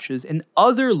pre-owned watches and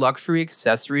other luxury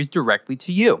accessories directly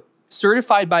to you.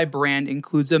 Certified by Brand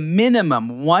includes a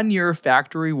minimum 1-year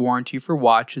factory warranty for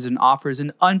watches and offers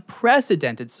an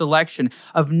unprecedented selection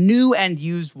of new and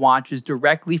used watches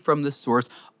directly from the source,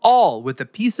 all with the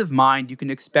peace of mind you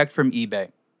can expect from eBay.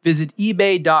 Visit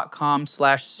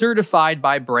ebay.com/certified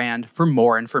by brand for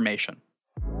more information.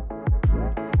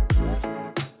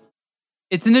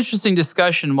 It's an interesting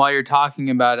discussion while you're talking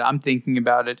about it. I'm thinking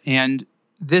about it. And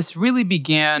this really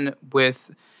began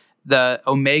with the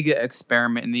Omega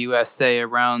experiment in the USA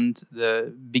around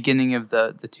the beginning of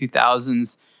the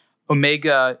 2000s.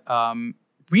 Omega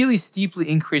really steeply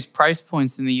increased price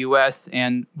points in the US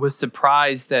and was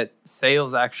surprised that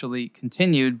sales actually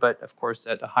continued, but of course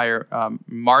at a higher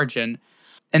margin.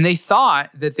 And they thought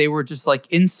that they were just like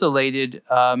insulated.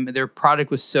 Their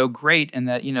product was so great, and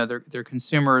that their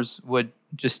consumers would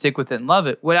just stick with it and love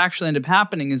it. What actually ended up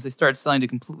happening is they started selling to a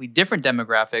completely different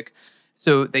demographic.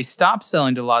 So they stopped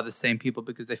selling to a lot of the same people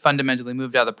because they fundamentally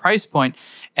moved out of the price point,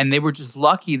 and they were just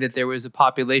lucky that there was a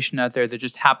population out there that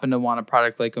just happened to want a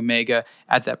product like Omega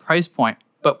at that price point.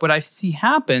 But what I see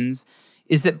happens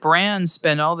is that brands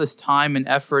spend all this time and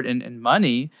effort and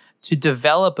money to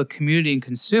develop a community and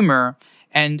consumer.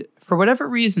 And for whatever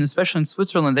reason, especially in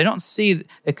Switzerland, they don't see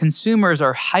that consumers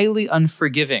are highly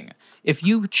unforgiving. If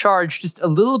you charge just a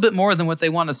little bit more than what they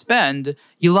want to spend,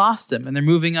 you lost them and they're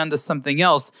moving on to something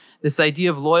else. This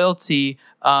idea of loyalty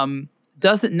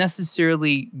doesn't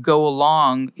necessarily go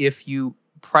along if you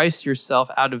price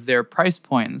yourself out of their price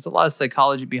point. There's a lot of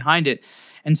psychology behind it.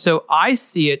 And so I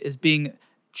see it as being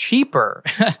cheaper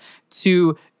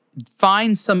to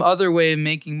find some other way of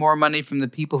making more money from the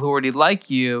people who already like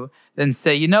you than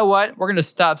say, you know what, we're going to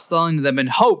stop selling to them and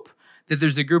hope that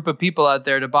there's a group of people out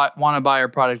there to want to buy our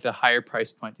product at a higher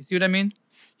price point. You see what I mean?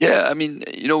 Yeah, I mean,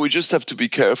 we just have to be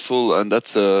careful, and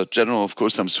that's general. Of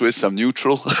course, I'm Swiss, I'm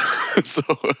neutral, so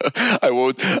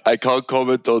I can't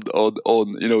comment on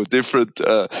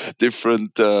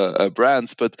different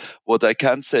brands. But what I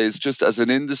can say is, just as an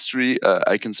industry,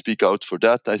 I can speak out for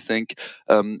that. I think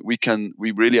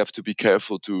we really have to be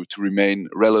careful to remain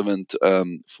relevant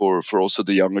for also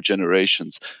the younger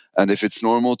generations. And if it's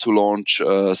normal to launch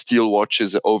steel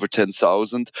watches over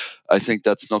 10,000, I think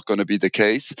that's not going to be the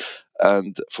case.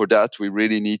 And for that, we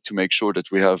really need to make sure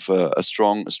that we have a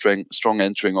strong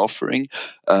entering offering.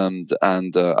 And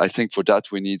I think for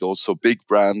that, we need also big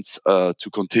brands to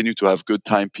continue to have good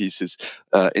timepieces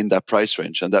in that price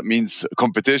range. And that means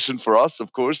competition for us,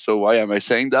 of course. So why am I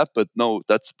saying that? But no,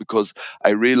 that's because I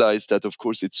realize that, of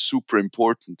course, it's super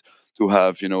important to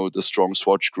have, the strong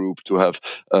Swatch Group, to have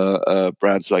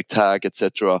brands like Tag,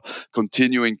 etc.,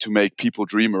 continuing to make people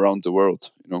dream around the world.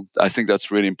 I think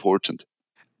that's really important.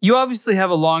 You obviously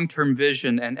have a long-term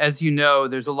vision, and as you know,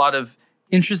 there's a lot of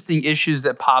interesting issues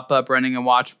that pop up running a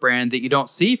watch brand that you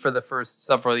don't see for the first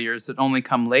several years, that only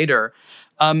come later.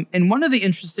 And one of the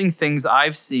interesting things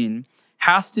I've seen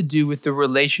has to do with the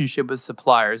relationship with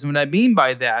suppliers. And what I mean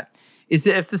by that is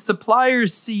that if the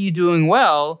suppliers see you doing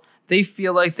well, they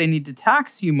feel like they need to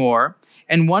tax you more.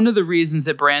 And one of the reasons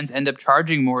that brands end up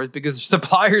charging more is because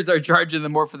suppliers are charging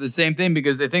them more for the same thing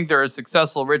because they think they're a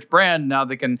successful, rich brand. Now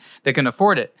they can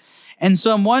afford it. And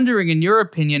so I'm wondering, in your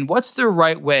opinion, what's the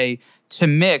right way to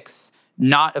mix,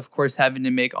 not, of course, having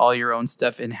to make all your own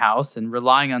stuff in-house and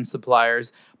relying on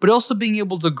suppliers, but also being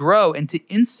able to grow and to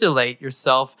insulate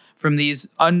yourself from these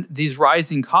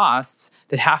rising costs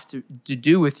that have to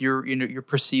do with your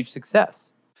perceived success?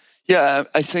 Yeah,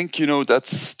 I think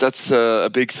that's a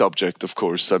big subject. Of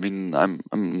course, I mean,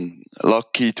 I'm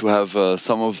lucky to have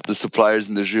some of the suppliers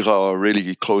in the Jura are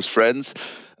really close friends.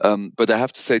 But I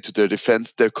have to say, to their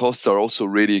defense, their costs are also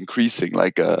really increasing.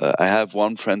 Like I have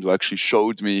one friend who actually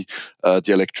showed me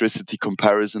the electricity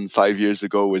comparison 5 years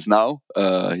ago with now.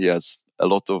 He has a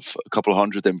couple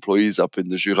hundred employees up in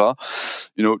the Jura,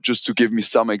 just to give me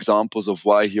some examples of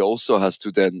why he also has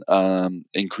to then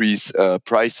increase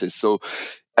prices. So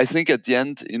I think at the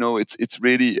end,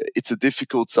 it's a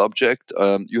difficult subject.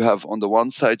 You have, on the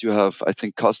one side, I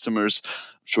think, customers. I'm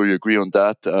sure you agree on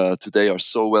that. Today are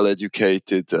so well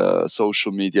educated,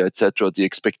 social media, etc. The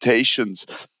expectations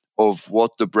of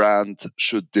what the brand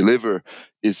should deliver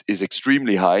is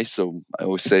extremely high. So I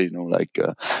always say,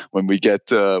 when we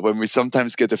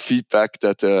sometimes get a feedback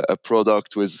that a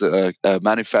product with a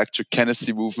manufacturer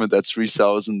Tennessee movement at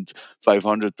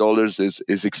 $3,500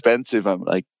 is expensive, I'm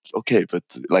like, okay, but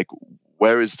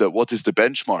what is the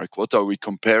benchmark? What are we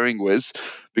comparing with?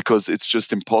 Because it's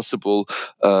just impossible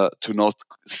to not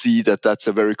see that that's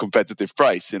a very competitive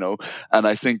price, And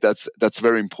I think that's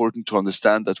very important to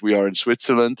understand, that we are in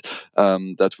Switzerland,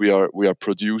 that we are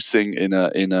producing in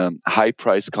a high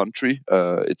price country.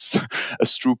 It's a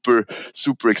super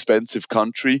expensive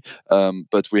country,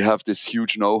 but we have this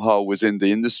huge know-how within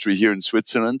the industry here in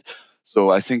Switzerland.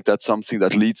 So I think that's something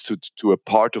that leads to a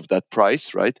part of that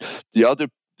price, right? The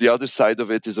other side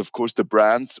of it is, of course, the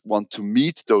brands want to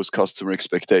meet those customer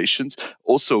expectations.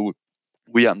 Also,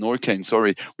 we at Norqain,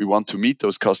 we want to meet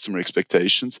those customer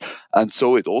expectations. And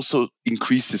so it also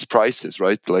increases prices,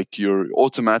 right? Like you're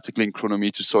automatically in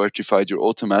chronometer certified, you're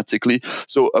automatically.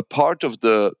 So a part of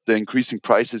the increasing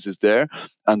prices is there.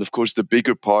 And of course, the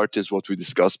bigger part is what we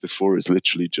discussed before, is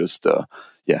literally just,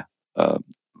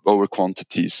 lower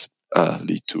quantities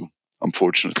lead to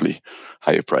unfortunately,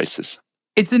 higher prices.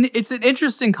 It's an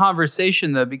interesting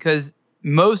conversation though, because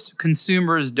most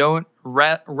consumers don't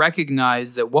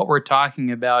recognize that what we're talking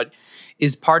about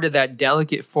is part of that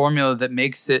delicate formula that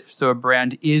makes it so a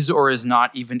brand is or is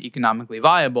not even economically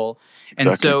viable. And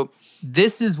Exactly. so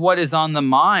this is what is on the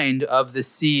mind of the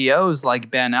CEOs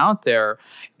like Ben out there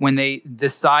when they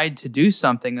decide to do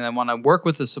something and they want to work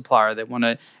with a supplier, they want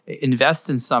to invest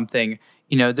in something.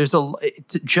 There's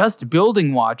just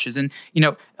building watches. And,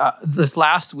 this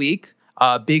last week,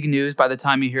 big news. By the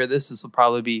time you hear this, this will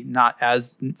probably be not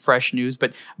as fresh news.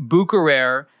 But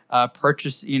Bucherer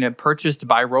purchased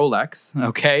by Rolex.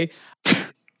 Okay,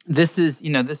 this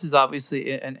is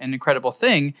obviously an incredible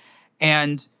thing,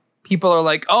 and people are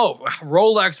like, "Oh,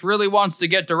 Rolex really wants to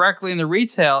get directly in the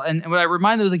retail." And what I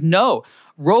remind them is like, no.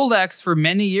 Rolex for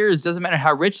many years, doesn't matter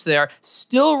how rich they are,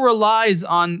 still relies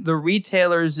on the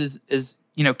retailers as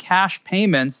cash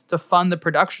payments to fund the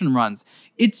production runs.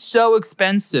 It's so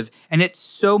expensive and it's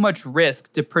so much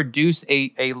risk to produce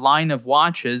a line of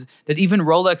watches that even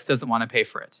Rolex doesn't want to pay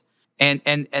for it. And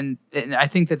I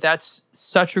think that that's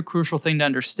such a crucial thing to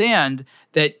understand,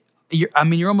 that you're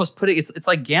almost putting it's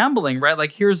like gambling, right?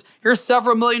 Like here's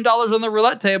several $1 million on the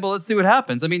roulette table. Let's see what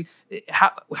happens. I mean,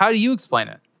 how do you explain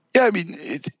it? Yeah, I mean,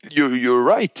 you're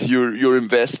right. You're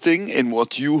investing in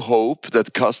what you hope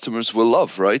that customers will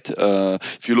love, right?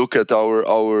 If you look at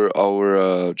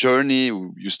our journey,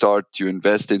 you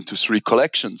invest into 3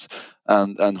 collections,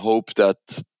 and hope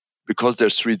that, because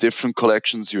there's 3 different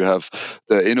collections, you have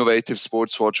the innovative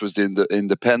sports watch with the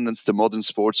independence, the modern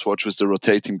sports watch with the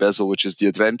rotating bezel, which is the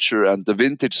adventure, and the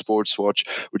vintage sports watch,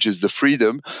 which is the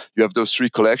freedom. You have those 3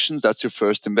 collections. That's your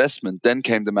first investment. Then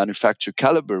came the manufactured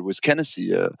caliber with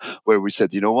Hennessy, where we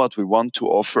said, you know what, we want to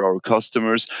offer our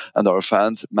customers and our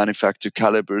fans manufactured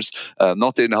calibers,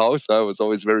 not in-house. I was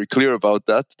always very clear about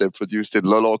that. They're produced in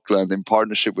Norqain in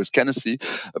partnership with Hennessy.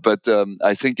 But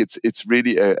I think it's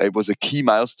really it was a key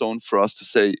milestone for us to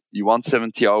say, you want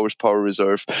 70 hours power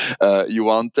reserve, you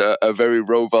want a very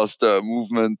robust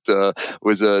movement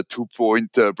with a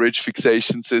 2-point bridge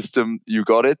fixation system, you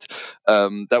got it.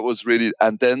 That was really,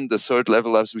 and then the third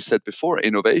level, as we said before,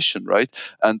 innovation, right?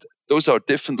 And those are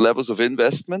different levels of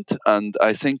investment, and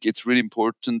I think it's really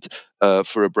important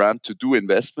for a brand to do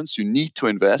investments. You need to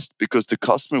invest because the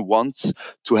customer wants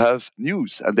to have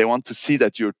news, and they want to see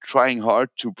that you're trying hard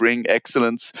to bring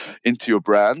excellence into your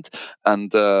brand.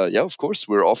 And of course,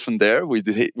 we're often there. We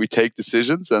take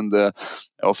decisions, and I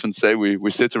often say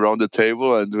we sit around the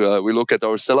table and we look at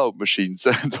our sellout machines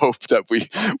and hope that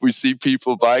we see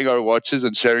people buying our watches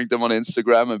and sharing them on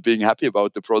Instagram and being happy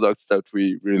about the products that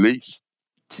we release.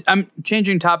 I'm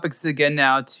changing topics again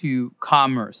now to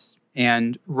commerce.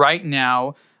 And right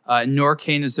now,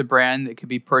 Norqain is a brand that could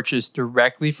be purchased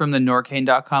directly from the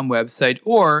Norqain.com website,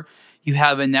 or you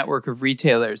have a network of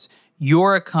retailers.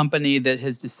 You're a company that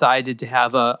has decided to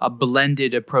have a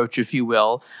blended approach, if you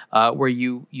will, where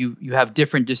you have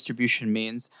different distribution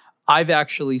means. I've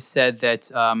actually said that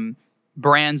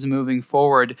brands moving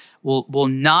forward will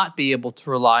not be able to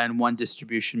rely on one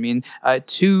distribution mean.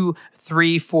 2,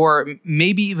 3, 4,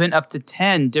 maybe even up to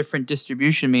 10 different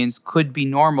distribution means could be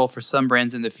normal for some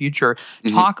brands in the future.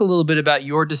 Mm-hmm. Talk a little bit about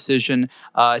your decision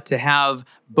to have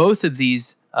both of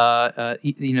these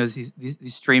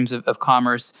these streams of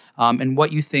commerce, and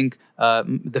what you think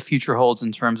the future holds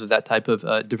in terms of that type of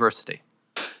diversity.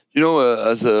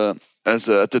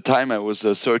 At the time I was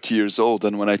 30 years old,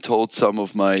 and when I told some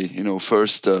of my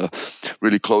first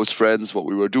really close friends what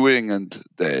we were doing, and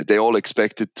they all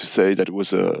expected to say that it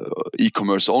was a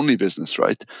e-commerce only business,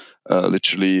 right?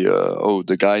 Literally,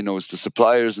 the guy knows the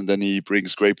suppliers and then he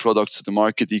brings great products to the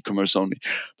market, e-commerce only.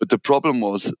 But the problem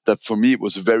was that for me it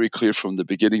was very clear from the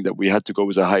beginning that we had to go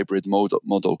with a hybrid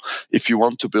model. If you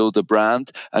want to build a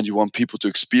brand and you want people to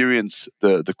experience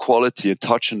the quality and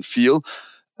touch and feel,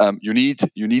 you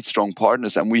need strong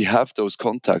partners, and we have those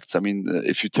contacts. I mean,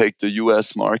 if you take the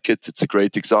US market, it's a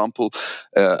great example,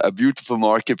 a beautiful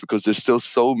market because there's still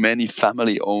so many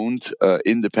family-owned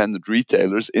independent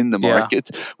retailers in the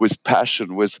market with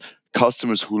passion, with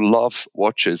customers who love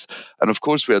watches. And of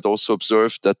course, we had also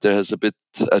observed that there has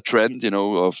a trend,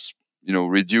 of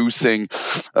reducing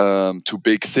to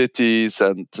big cities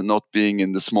and not being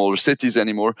in the smaller cities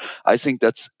anymore. I think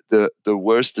that's the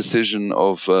worst decision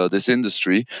of this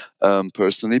industry,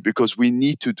 personally, because we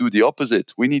need to do the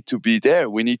opposite. We need to be there.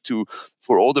 We need to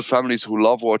for all the families who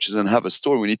love watches and have a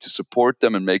store, we need to support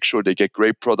them and make sure they get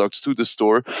great products to the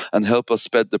store and help us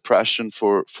spread the passion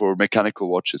for mechanical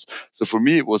watches. So for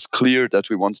me, it was clear that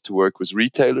we wanted to work with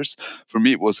retailers. For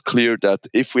me, it was clear that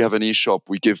if we have an e-shop,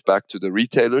 we give back to the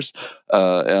retailers.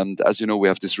 And as you know, we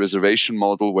have this reservation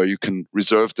model where you can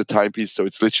reserve the timepiece. So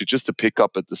it's literally just a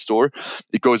pickup at the store.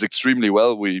 It goes extremely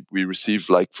well. We receive,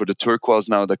 like for the turquoise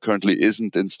now that currently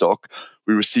isn't in stock,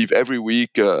 we receive every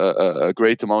week a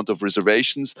great amount of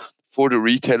reservations for the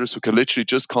retailers who can literally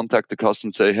just contact the customer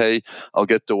and say, "Hey, I'll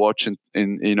get the watch in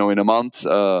a month,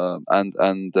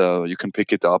 and you can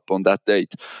pick it up on that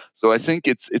date." So I think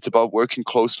it's about working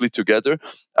closely together.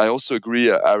 I also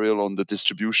agree, Ariel, on the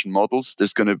distribution models.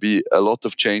 There's going to be a lot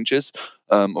of changes.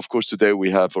 Of course, today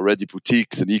we have already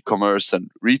boutiques and e-commerce and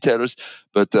retailers,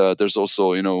 but there's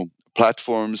also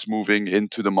platforms moving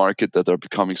into the market that are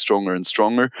becoming stronger and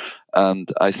stronger.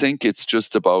 And I think it's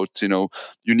just about, you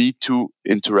need to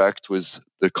interact with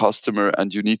the customer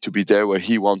and you need to be there where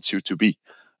he wants you to be.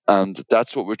 And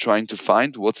that's what we're trying to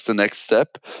find. What's the next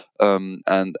step?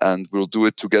 And we'll do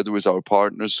it together with our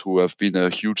partners who have been a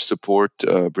huge support,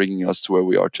 bringing us to where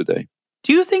we are today.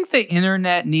 Do you think the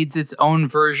internet needs its own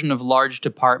version of large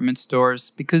department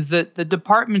stores? Because the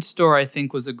department store, I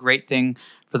think, was a great thing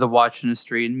for the watch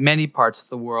industry in many parts of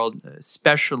the world,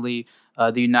 especially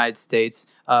the United States.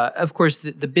 Of course,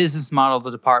 the business model of the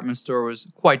department store was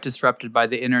quite disrupted by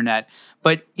the internet.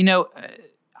 But,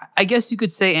 I guess you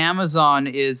could say Amazon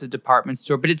is a department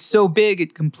store, but it's so big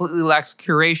it completely lacks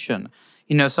curation.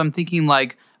 So I'm thinking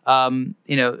like, the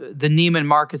Neiman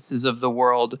Marcuses of the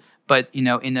world, but in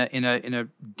a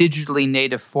digitally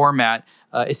native format,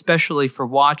 especially for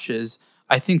watches,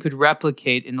 I think could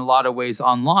replicate in a lot of ways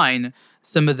online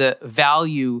some of the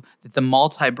value that the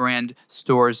multi-brand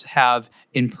stores have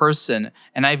in person.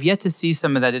 And I've yet to see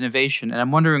some of that innovation. And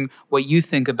I'm wondering what you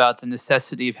think about the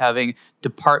necessity of having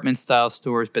department-style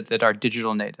stores, but that are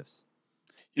digital natives.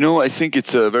 I think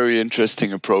it's a very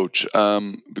interesting approach,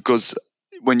 because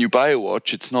when you buy a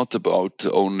watch, it's not about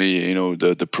only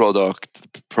the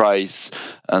product, the price,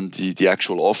 and the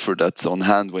actual offer that's on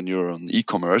hand when you're on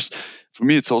e-commerce. For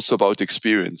me, it's also about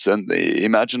experience. And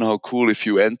imagine how cool if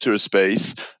you enter a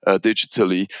space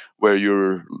digitally where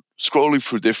you're scrolling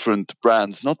through different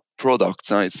brands, not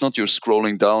products. It's not you're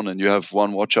scrolling down and you have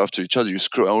one watch after each other. You're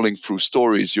scrolling through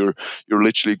stories. You're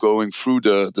literally going through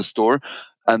the store.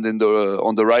 And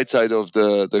on the right side of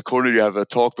the corner, you have a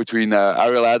talk between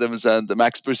Ariel Adams and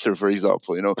Max Busser, for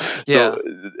example. Yeah.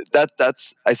 So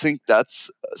I think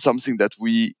that's something that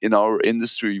we in our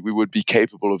industry we would be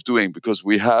capable of doing, because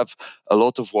we have a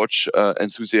lot of watch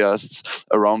enthusiasts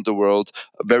around the world,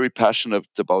 very passionate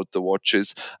about the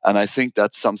watches, and I think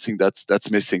that's something that's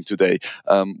missing today.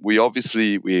 We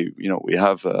obviously we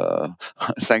have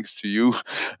thanks to you,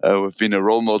 we've been a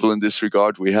role model in this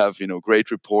regard. We have great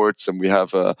reports and we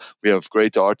have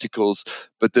great articles,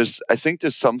 but I think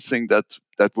there's something that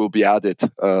will be added.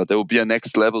 There will be a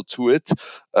next level to it,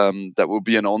 that will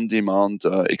be an on-demand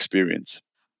experience.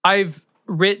 I've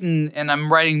written and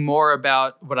I'm writing more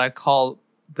about what I call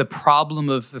the problem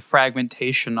of the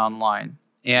fragmentation online.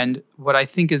 And what I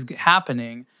think is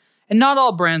happening, and not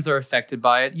all brands are affected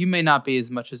by it. You may not be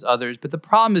as much as others, but the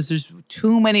problem is there's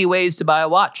too many ways to buy a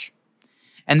watch.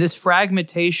 And this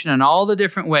fragmentation in all the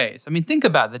different ways. I mean, think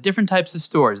about it, the different types of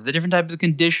stores, the different types of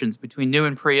conditions between new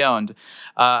and pre-owned,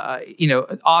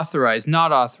 authorized,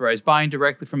 not authorized, buying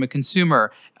directly from a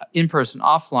consumer, in-person,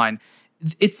 offline.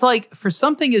 It's like for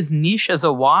something as niche as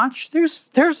a watch,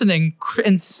 there's an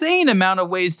insane amount of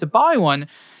ways to buy one.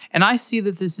 And I see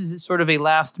that this is sort of a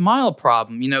last mile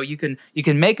problem. You can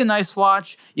make a nice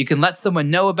watch, you can let someone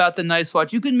know about the nice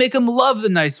watch, you can make them love the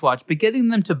nice watch, but getting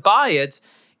them to buy it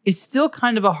is still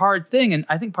kind of a hard thing. And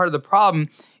I think part of the problem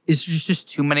is just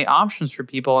too many options for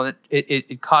people, and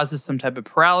it causes some type of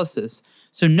paralysis.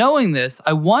 So knowing this,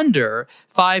 I wonder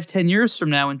 5-10 years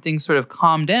from now when things sort of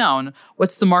calm down,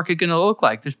 what's the market going to look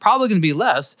like? There's probably going to be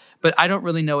less, but I don't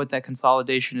really know what that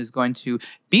consolidation is going to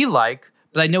be like.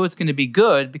 But I know it's going to be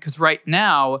good because right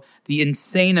now the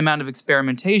insane amount of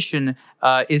experimentation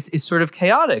is sort of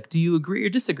chaotic. Do you agree or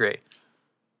disagree?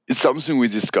 It's something we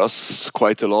discuss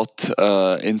quite a lot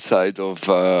inside of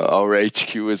our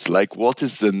HQ. Is like, what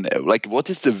is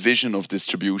the vision of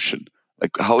distribution?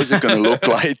 Like, how is it going to look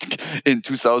like in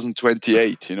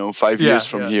 2028? 5 years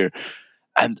from here.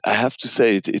 And I have to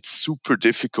say, it's super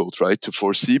difficult, right, to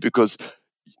foresee, because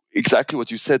exactly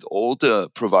what you said. All the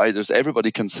providers,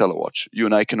 everybody can sell a watch. You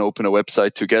and I can open a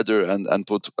website together and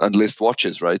put and list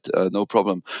watches, right? No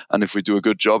problem. And if we do a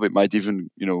good job, it might even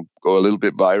go a little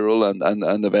bit viral,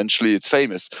 and eventually it's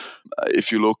famous.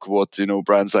 If you look what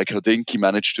brands like Hodinkee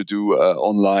managed to do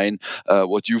online,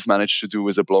 what you've managed to do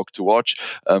with a blog to watch,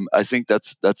 I think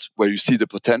that's where you see the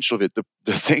potential of it.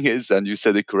 The thing is, and you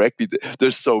said it correctly,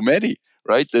 there's so many,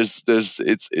 right?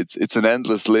 It's an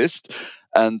endless list.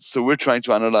 And so we're trying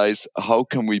to analyze how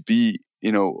can we be,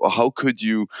 how could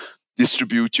you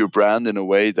distribute your brand in a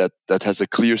way that has a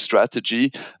clear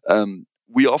strategy.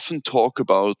 We often talk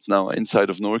about now inside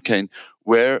of Norqain,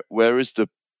 where is the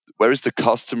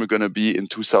customer going to be in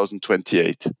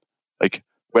 2028? Like,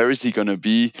 where is he going to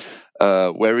be?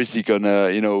 Where is he going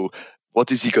to, what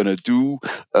is he going to do?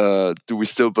 Do we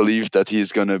still believe that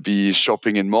he's going to be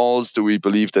shopping in malls? Do we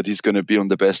believe that he's going to be on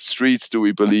the best streets? Do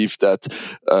we believe that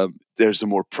there's a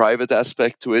more private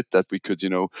aspect to it that we could,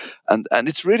 and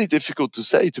it's really difficult to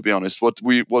say, to be honest. What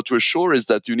we're sure is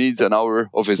that you need an hour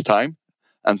of his time,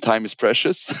 and time is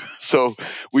precious. So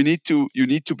you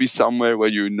need to be somewhere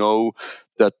where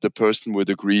that the person would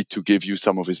agree to give you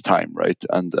some of his time, right?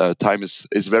 And time is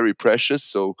very precious.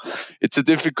 So it's a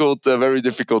very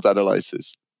difficult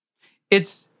analysis.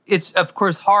 It's of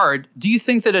course hard. Do you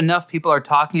think that enough people are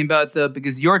talking about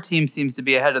because your team seems to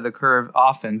be ahead of the curve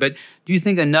often, but do you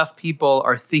think enough people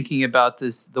are thinking about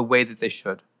this the way that they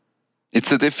should?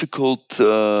 It's a difficult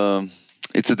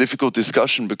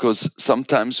discussion, because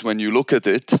sometimes when you look at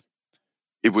it,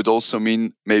 it would also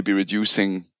mean maybe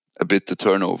reducing a bit the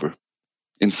turnover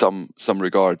in some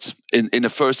regards in a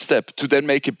first step, to then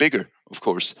make it bigger, of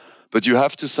course. But you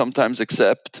have to sometimes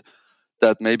accept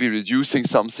that maybe reducing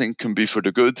something can be for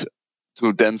the good,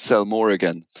 to then sell more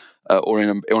again, or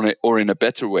in a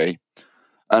better way.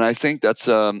 And I think that's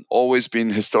always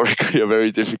been historically a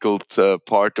very difficult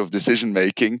part of decision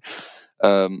making.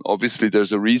 Obviously,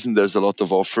 there's a reason there's a lot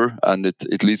of offer, and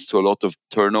it leads to a lot of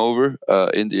turnover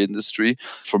in the industry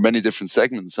for many different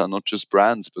segments, and not just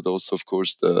brands, but also, of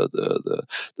course, the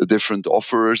different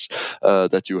offerers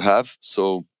that you have.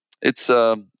 So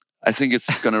I think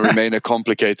it's going to remain a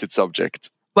complicated subject.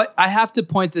 But I have to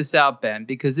point this out, Ben,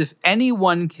 because if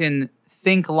anyone can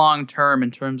think long term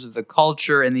in terms of the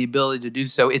culture and the ability to do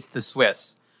so, it's the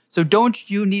Swiss. So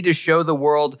don't you need to show the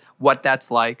world what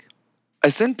that's like? I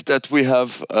think that we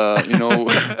have, I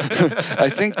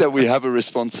think that we have a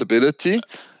responsibility,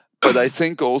 but I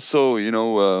think also,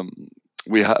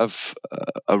 we have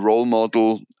a role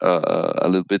model, a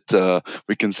little bit,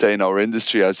 we can say, in our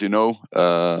industry, as you know,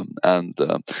 and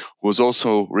was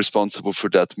also responsible for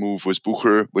that move with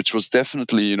Bucher, which was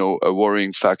definitely, a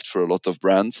worrying fact for a lot of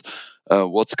brands.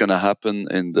 What's going to happen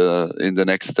in the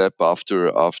next step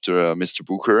after Mr.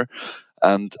 Bucher?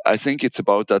 And I think it's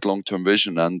about that long-term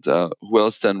vision. And who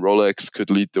else than Rolex could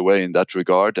lead the way in that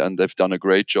regard? And they've done a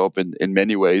great job in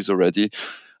many ways already.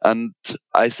 And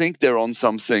I think they're on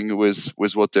something with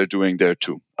what they're doing there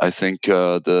too. I think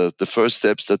the first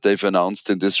steps that they've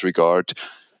announced in this regard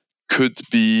could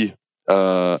be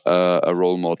a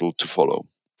role model to follow.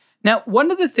 Now,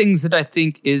 one of the things that I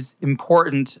think is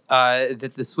important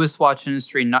that the Swiss watch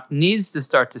industry needs to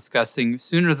start discussing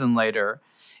sooner than later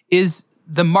is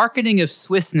the marketing of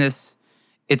Swissness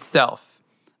itself.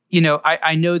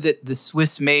 I know that the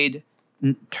Swiss-made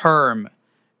term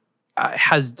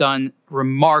has done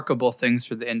remarkable things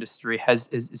for the industry,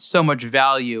 is so much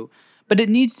value, but it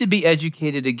needs to be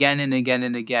educated again and again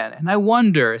and again. And I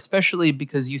wonder, especially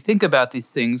because you think about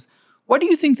these things, what do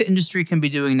you think the industry can be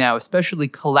doing now, especially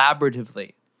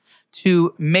collaboratively,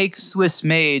 to make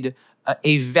Swiss-made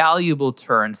a valuable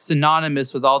term,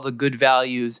 synonymous with all the good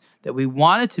values that we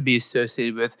want it to be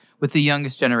associated with the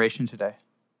youngest generation today?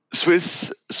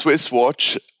 Swiss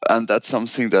watch, and that's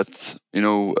something that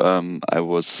I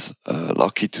was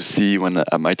lucky to see when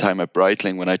at my time at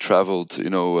Breitling, when I traveled,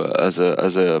 as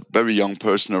a very young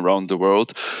person around the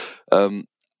world.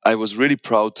 I was really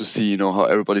proud to see, how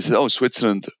everybody said, "Oh,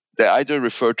 Switzerland." They either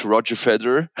refer to Roger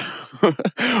Federer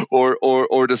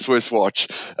or the Swiss watch.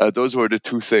 Those were the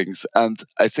two things, and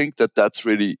I think that that's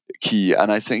really key.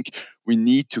 And I think we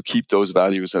need to keep those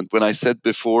values. And when I said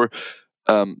before,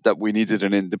 that we needed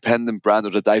an independent brand,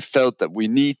 or that I felt that we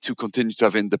need to continue to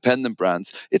have independent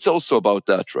brands, it's also about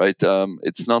that, right?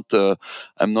 It's not.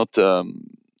 I'm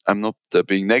not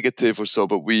being negative or so,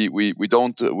 but we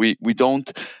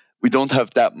don't have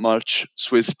that much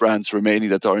Swiss brands remaining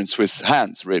that are in Swiss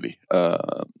hands, really.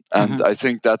 And I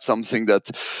think that's something that,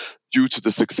 due to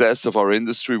the success of our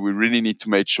industry, we really need to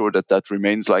make sure that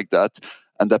remains like that.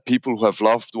 and that people who have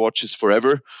loved watches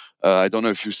forever. I don't know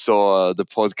if you saw the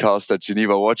podcast at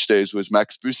Geneva Watch Days with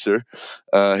Max Büsser.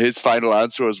 His final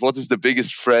answer was, what is the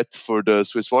biggest threat for the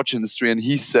Swiss watch industry? And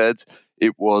he said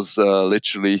it was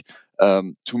literally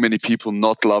too many people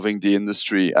not loving the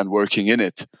industry and working in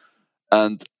it.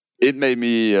 And it made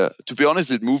me, to be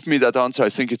honest, it moved me, that answer. I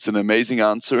think it's an amazing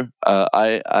answer.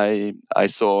 I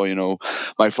saw,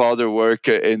 my father work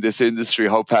in this industry,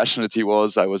 how passionate he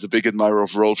was. I was a big admirer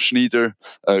of Rolf Schneider,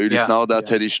 Ulyss Nauda,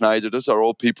 Teddy Schneider. Those are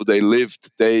all people, they lived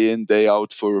day in, day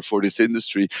out for this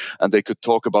industry, and they could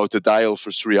talk about the dial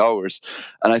for 3 hours.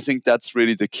 And I think that's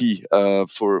really the key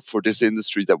for this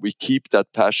industry, that we keep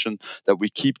that passion, that we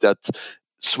keep that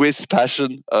Swiss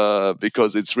passion,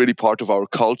 because it's really part of our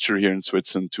culture here in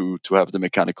Switzerland to have the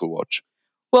mechanical watch.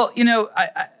 Well,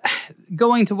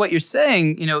 going to what you're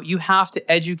saying, you have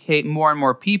to educate more and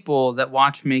more people that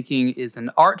watchmaking is an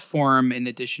art form in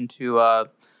addition to a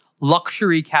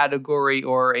luxury category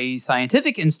or a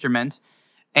scientific instrument.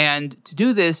 And to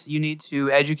do this, you need to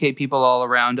educate people all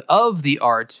around of the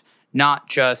art, not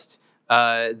just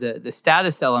the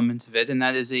status element of it. And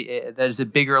that is a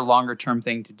bigger, longer term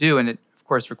thing to do. And it,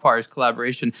 of course, requires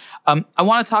collaboration. I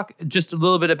want to talk just a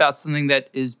little bit about something that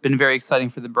has been very exciting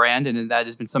for the brand, and that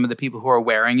has been some of the people who are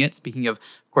wearing it. Speaking of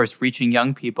course, reaching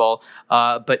young people.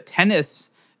 But tennis,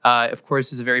 of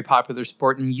course, is a very popular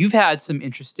sport, and you've had some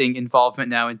interesting involvement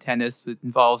now in tennis that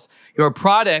involves your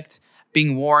product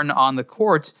being worn on the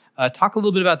court. Talk a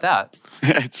little bit about that.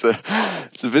 It's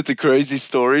a bit a crazy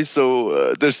story.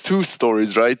 So there's two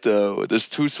stories, right? There's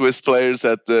two Swiss players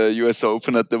at the US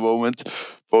Open at the moment,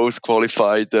 both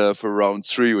qualified for round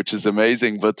 3, which is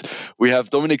amazing. But we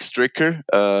have Dominic Stricker.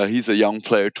 He's a young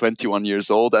player, 21 years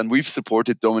old, and we've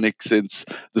supported Dominic since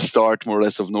the start, more or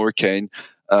less, of Norqain.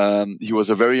 He was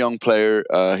a very young player.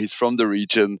 He's from the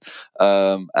region,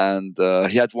 and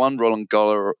he had won Roland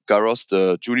Garros,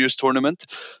 the juniors tournament.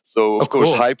 So, of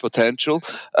course, high potential.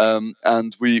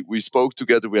 And we spoke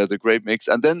together. We had a great mix.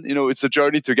 And then, it's a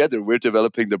journey together. We're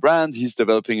developing the brand. He's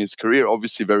developing his career,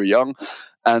 obviously very young.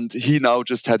 And he now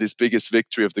just had his biggest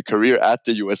victory of the career at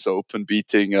the US Open,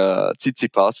 beating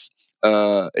Tsitsipas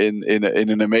in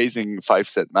an amazing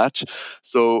 5-set match.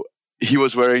 So he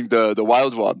was wearing the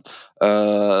wild one,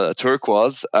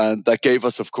 turquoise, and that gave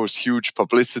us, of course, huge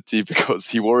publicity because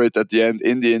he wore it at the end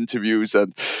in the interviews.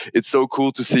 And it's so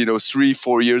cool to see,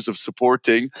 3-4 years of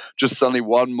supporting, just suddenly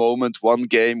one moment, one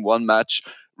game, one match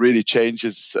really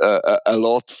changes a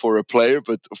lot for a player.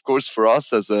 But of course, for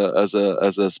us as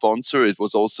a sponsor, it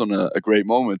was also a great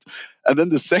moment. And then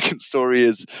the second story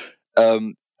is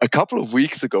a couple of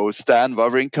weeks ago, Stan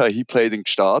Wawrinka, he played in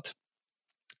Gstaad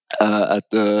at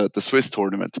the Swiss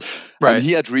tournament, right. And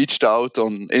he had reached out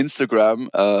on Instagram.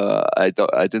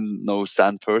 I didn't know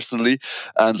Stan personally,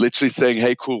 and literally saying,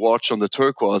 "Hey, cool watch on the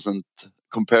turquoise." And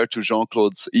compared to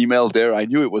Jean-Claude's email there, I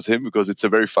knew it was him because it's a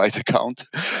verified account.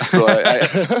 So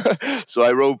so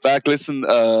I wrote back, "Listen,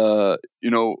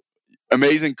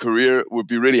 amazing career. Would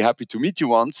be really happy to meet you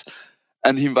once."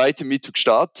 And he invited me to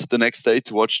Gstaad the next day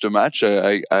to watch the match.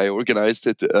 I organized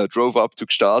it, drove up to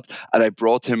Gstaad, and I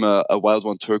brought him a Wild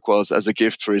One turquoise as a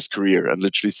gift for his career, and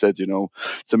literally said,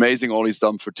 it's amazing all he's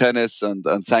done for tennis, and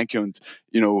thank you.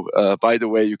 And, by the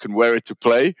way, you can wear it to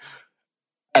play.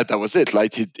 And that was it.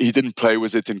 Like, he didn't play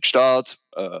with it in Gstaad.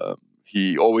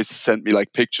 He always sent me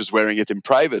pictures wearing it in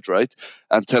private, right?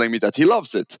 And telling me that he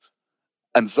loves it.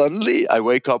 And suddenly I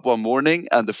wake up one morning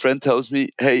and a friend tells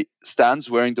me, "Hey, Stan's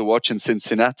wearing the watch in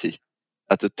Cincinnati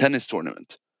at the tennis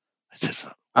tournament." I said,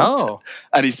 "What?" Oh.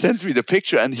 And he sends me the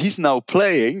picture, and he's now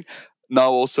playing,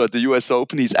 now also at the US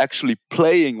Open. He's actually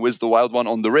playing with the Wild One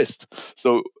on the wrist.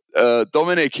 So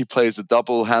Dominic, he plays a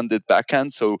double-handed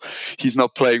backhand, so he's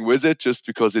not playing with it just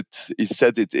because he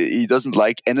said he doesn't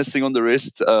like anything on the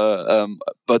wrist.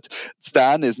 But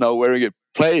Stan is now wearing it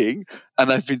playing, and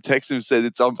I've been texting him, said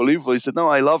it's unbelievable. He said, "No,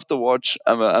 I love the watch.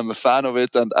 I'm a fan of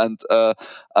it, and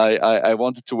I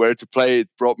wanted to wear it to play. It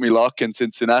brought me luck in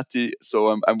Cincinnati, so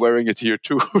I'm wearing it here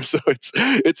too." So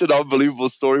it's an unbelievable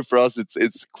story for us.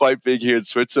 It's quite big here in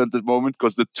Switzerland at the moment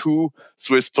because the two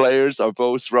Swiss players are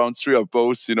both round 3 are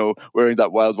both wearing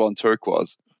that Wild One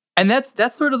turquoise. And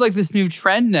that's sort of like this new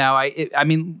trend now. I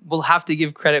mean, we'll have to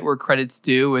give credit where credit's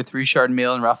due with Richard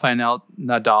Mille and Rafael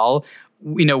Nadal,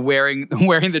 wearing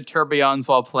the tourbillons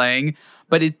while playing.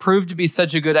 But it proved to be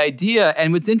such a good idea.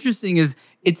 And what's interesting is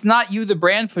it's not you, the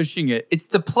brand, pushing it. It's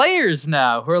the players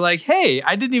now who are like, "Hey,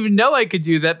 I didn't even know I could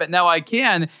do that, but now I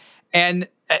can." And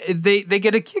they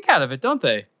get a kick out of it, don't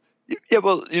they? Yeah,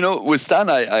 well, with Stan,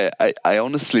 I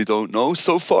honestly don't know.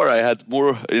 So far, I had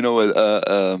more,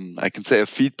 I can say a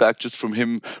feedback just from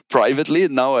him privately.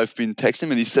 And now I've been texting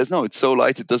him, and he says, no, it's so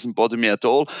light, it doesn't bother me at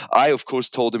all. I, of course,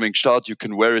 told him in Gstaad, you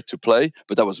can wear it to play,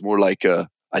 but that was more like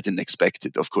I didn't expect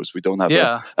it. Of course, we don't have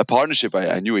Yeah. a partnership.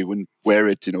 I knew he wouldn't wear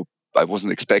it. I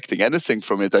wasn't expecting anything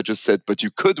from it. I just said, but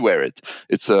you could wear it.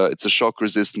 It's a shock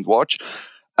resistant watch.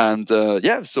 And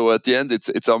so at the end,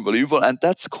 it's unbelievable, and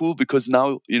that's cool because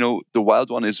now the Wild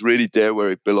One is really there where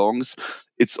it belongs.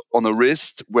 It's on a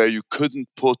wrist where you couldn't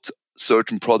put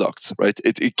certain products, right?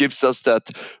 It gives us that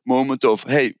moment of,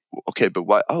 hey, okay, but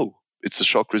why? Oh, it's a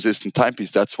shock resistant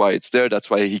timepiece. That's why it's there. That's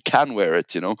why he can wear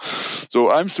it.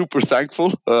 So I'm super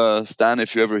thankful, Stan.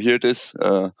 If you ever hear this.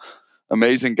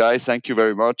 Amazing guy, thank you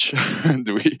very much. And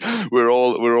we're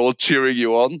all cheering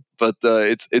you on. But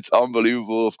it's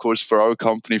unbelievable, of course, for our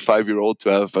company, 5-year-old, to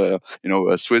have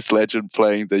a Swiss legend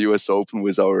playing the U.S. Open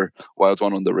with our Wild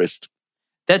One on the wrist.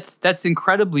 That's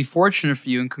incredibly fortunate for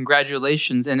you, and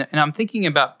congratulations. And I'm thinking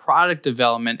about product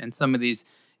development and some of these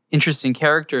interesting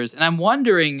characters, and I'm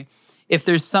wondering if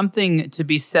there's something to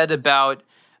be said about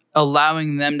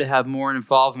allowing them to have more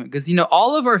involvement, because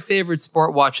all of our favorite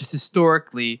sport watches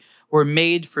historically were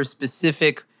made for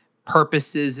specific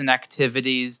purposes and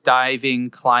activities: diving,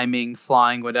 climbing,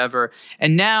 flying, whatever.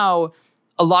 And now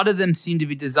a lot of them seem to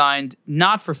be designed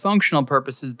not for functional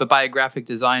purposes, but by a graphic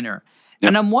designer. Yep.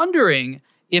 And I'm wondering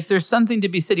if there's something to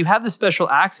be said. You have the special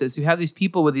access, you have these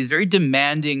people with these very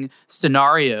demanding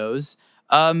scenarios.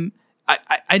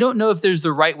 I don't know if there's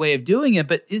the right way of doing it,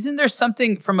 but isn't there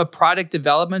something from a product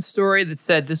development story that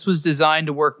said this was designed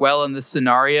to work well in this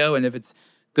scenario, and if it's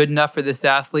good enough for this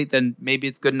athlete, then maybe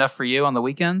it's good enough for you on the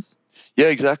weekends? Yeah,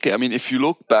 exactly. I mean, if you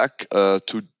look back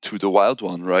to the Wild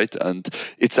One, right, and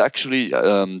it's actually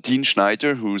Dean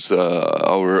Schneider, who's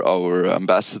our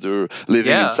ambassador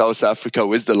living in South Africa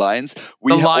with the Lions.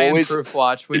 The lion-proof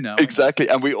watch, we know. Exactly,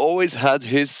 and we always had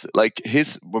his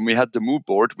when we had the mood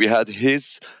board, we had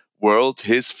his world,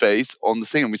 his face on the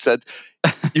thing, and we said,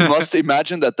 you must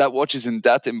imagine that watch is in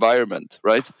that environment,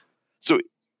 right? So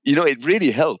it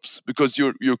really helps because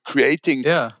you're creating,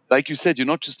 like you said, you're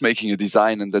not just making a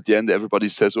design and at the end everybody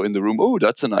says, in the room, oh,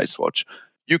 that's a nice watch.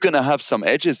 You're going to have some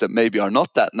edges that maybe are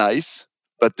not that nice,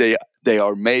 but they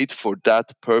are made for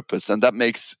that purpose, and that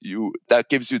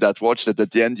gives you that watch that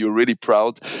at the end you're really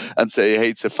proud and say, hey,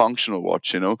 it's a functional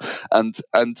watch, and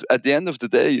at the end of the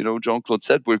day, Jean-Claude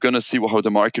said, we're going to see how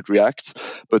the market reacts,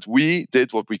 but we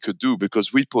did what we could do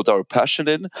because we put our passion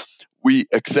in. We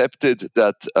accepted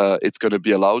that it's going to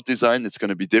be a loud design, it's going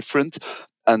to be different,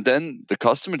 and then the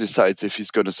customer decides if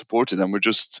he's going to support it. And we're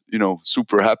just,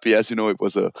 super happy. As you know, it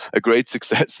was a great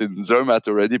success in Zermatt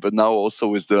already, but now also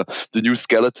with the new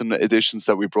skeleton editions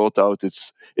that we brought out,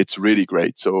 it's really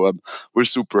great. So we're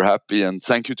super happy, and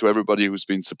thank you to everybody who's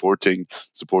been supporting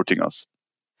us.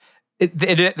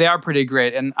 They are pretty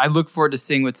great, and I look forward to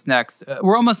seeing what's next.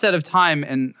 We're almost out of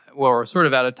time, we're sort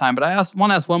of out of time, but I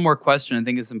want to ask one more question I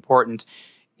think is important.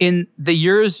 In the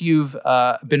years you've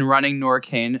been running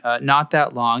Norqain, not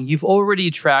that long, you've already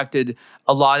attracted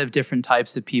a lot of different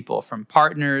types of people, from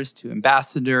partners to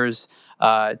ambassadors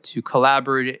to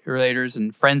collaborators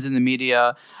and friends in the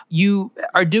media. You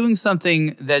are doing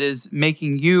something that is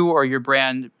making you or your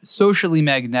brand socially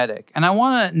magnetic. And I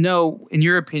want to know, in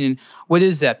your opinion, what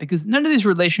is that? Because none of these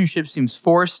relationships seems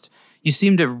forced. You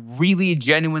seem to really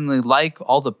genuinely like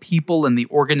all the people and the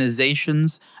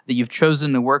organizations that you've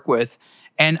chosen to work with.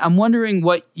 And I'm wondering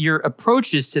what your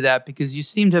approach is to that, because you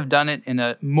seem to have done it in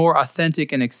a more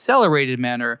authentic and accelerated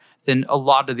manner than a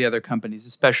lot of the other companies,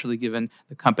 especially given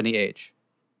the company age.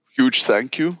 Huge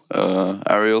thank you,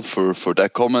 Ariel, for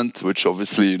that comment, which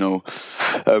obviously,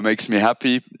 makes me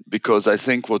happy, because I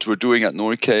think what we're doing at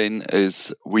Norqain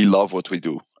is we love what we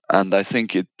do. And I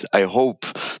think I hope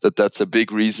that that's a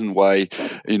big reason why,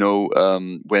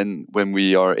 when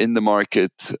we are in the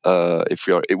market, if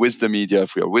we are with the media,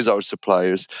 if we are with our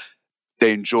suppliers,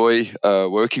 they enjoy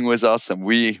working with us, and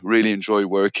we really enjoy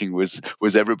working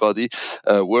with everybody.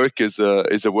 Work is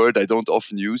a word I don't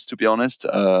often use, to be honest.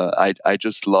 I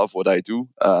just love what I do.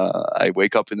 I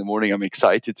wake up in the morning, I'm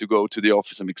excited to go to the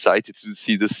office. I'm excited to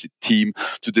see this team,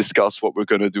 to discuss what we're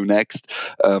going to do next.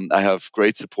 I have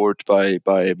great support by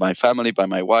my family, by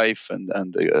my wife, and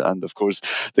of course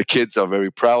the kids are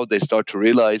very proud. They start to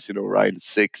realize, Ryan's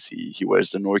 6. He wears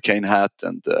the Norqain hat,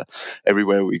 and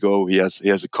everywhere we go, he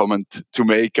has a comment to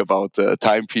make about a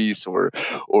timepiece or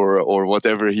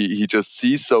whatever he just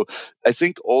sees. So I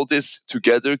think all this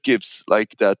together gives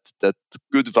like that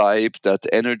good vibe, that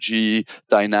energy,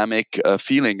 dynamic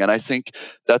feeling, and I think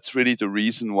that's really the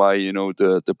reason why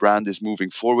the brand is moving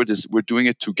forward. Is we're doing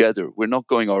it together. We're not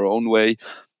going our own way.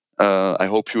 I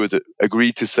hope you would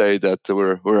agree to say that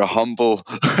we're a humble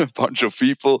bunch of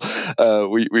people.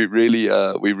 We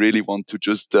really want to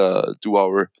just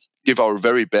give our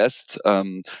very best,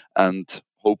 and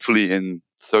hopefully in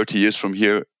 30 years from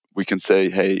here we can say,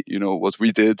 hey, what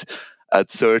we did at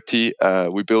 30,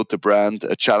 we built a brand,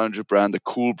 a challenger brand, a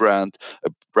cool brand,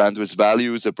 a brand with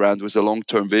values, a brand with a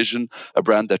long-term vision, a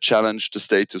brand that challenged the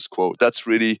status quo. That's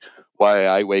really why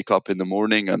I wake up in the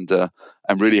morning, and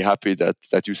I'm really happy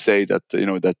that you say that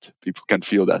that people can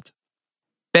feel that.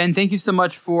 Ben, thank you so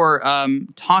much for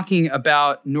talking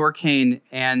about Norqain,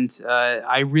 and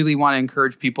I really want to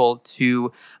encourage people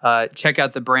to check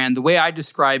out the brand. The way I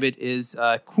describe it is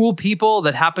cool people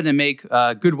that happen to make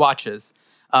good watches.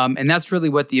 And that's really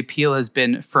what the appeal has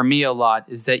been for me a lot,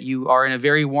 is that you are in a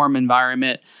very warm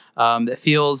environment that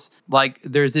feels like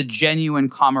there's a genuine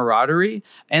camaraderie.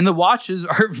 And the watches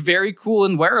are very cool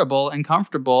and wearable and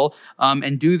comfortable,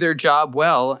 and do their job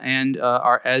well, and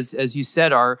are, as you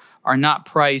said, are not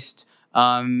priced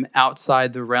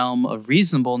outside the realm of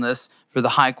reasonableness for the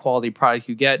high quality product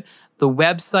you get. The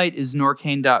website is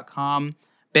norqain.com.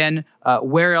 Ben,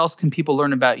 where else can people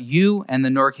learn about you and the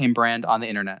Norqain brand on the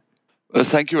internet?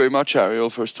 Thank you very much, Ariel,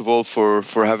 first of all,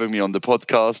 for having me on the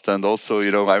podcast. And also,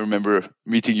 I remember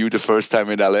meeting you the first time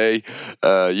in LA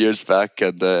years back,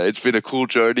 and it's been a cool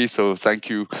journey. So thank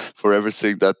you for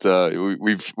everything that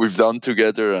we've done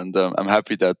together. And I'm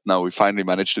happy that now we finally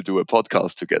managed to do a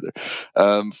podcast together.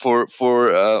 For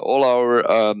all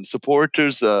our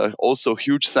supporters, also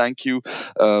huge thank you.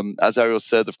 As Ariel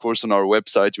said, of course, on our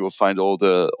website, you will find all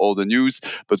the news,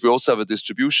 but we also have a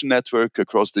distribution network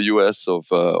across the US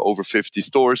of over 50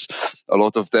 stores. A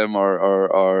lot of them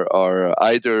are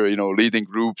either leading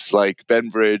groups like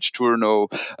Benbridge, Tourneau,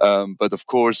 but of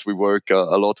course we work a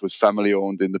lot with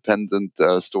family-owned independent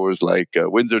stores like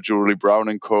Windsor Jewelry, Brown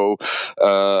and Co,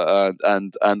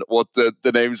 and what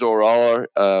the names are.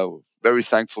 Very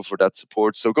thankful for that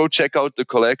support. So go check out the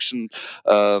collection,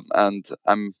 and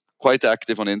I'm quite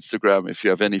active on Instagram. If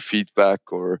you have any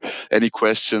feedback or any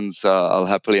questions, I'll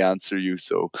happily answer you.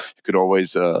 So you can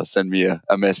always send me a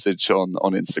message on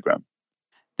Instagram.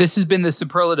 This has been the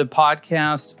Superlative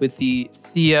Podcast with the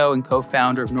CEO and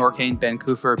co-founder of Norqain, Ben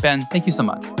Küffer. Ben, thank you so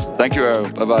much. Thank you,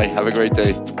 Aaron. Bye-bye. Have a great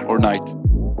day or night.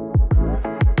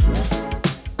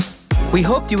 We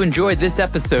hope you enjoyed this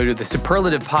episode of the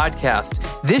Superlative Podcast.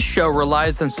 This show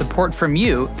relies on support from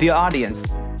you, the audience.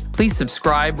 Please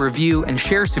subscribe, review, and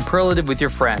share Superlative with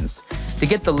your friends. To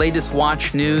get the latest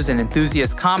watch news and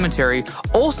enthusiast commentary,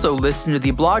 also listen to the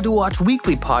Blog to Watch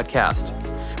Weekly podcast.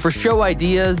 For show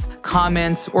ideas,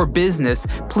 comments, or business,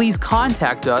 please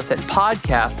contact us at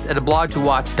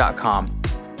podcasts@ablogtowatch.com.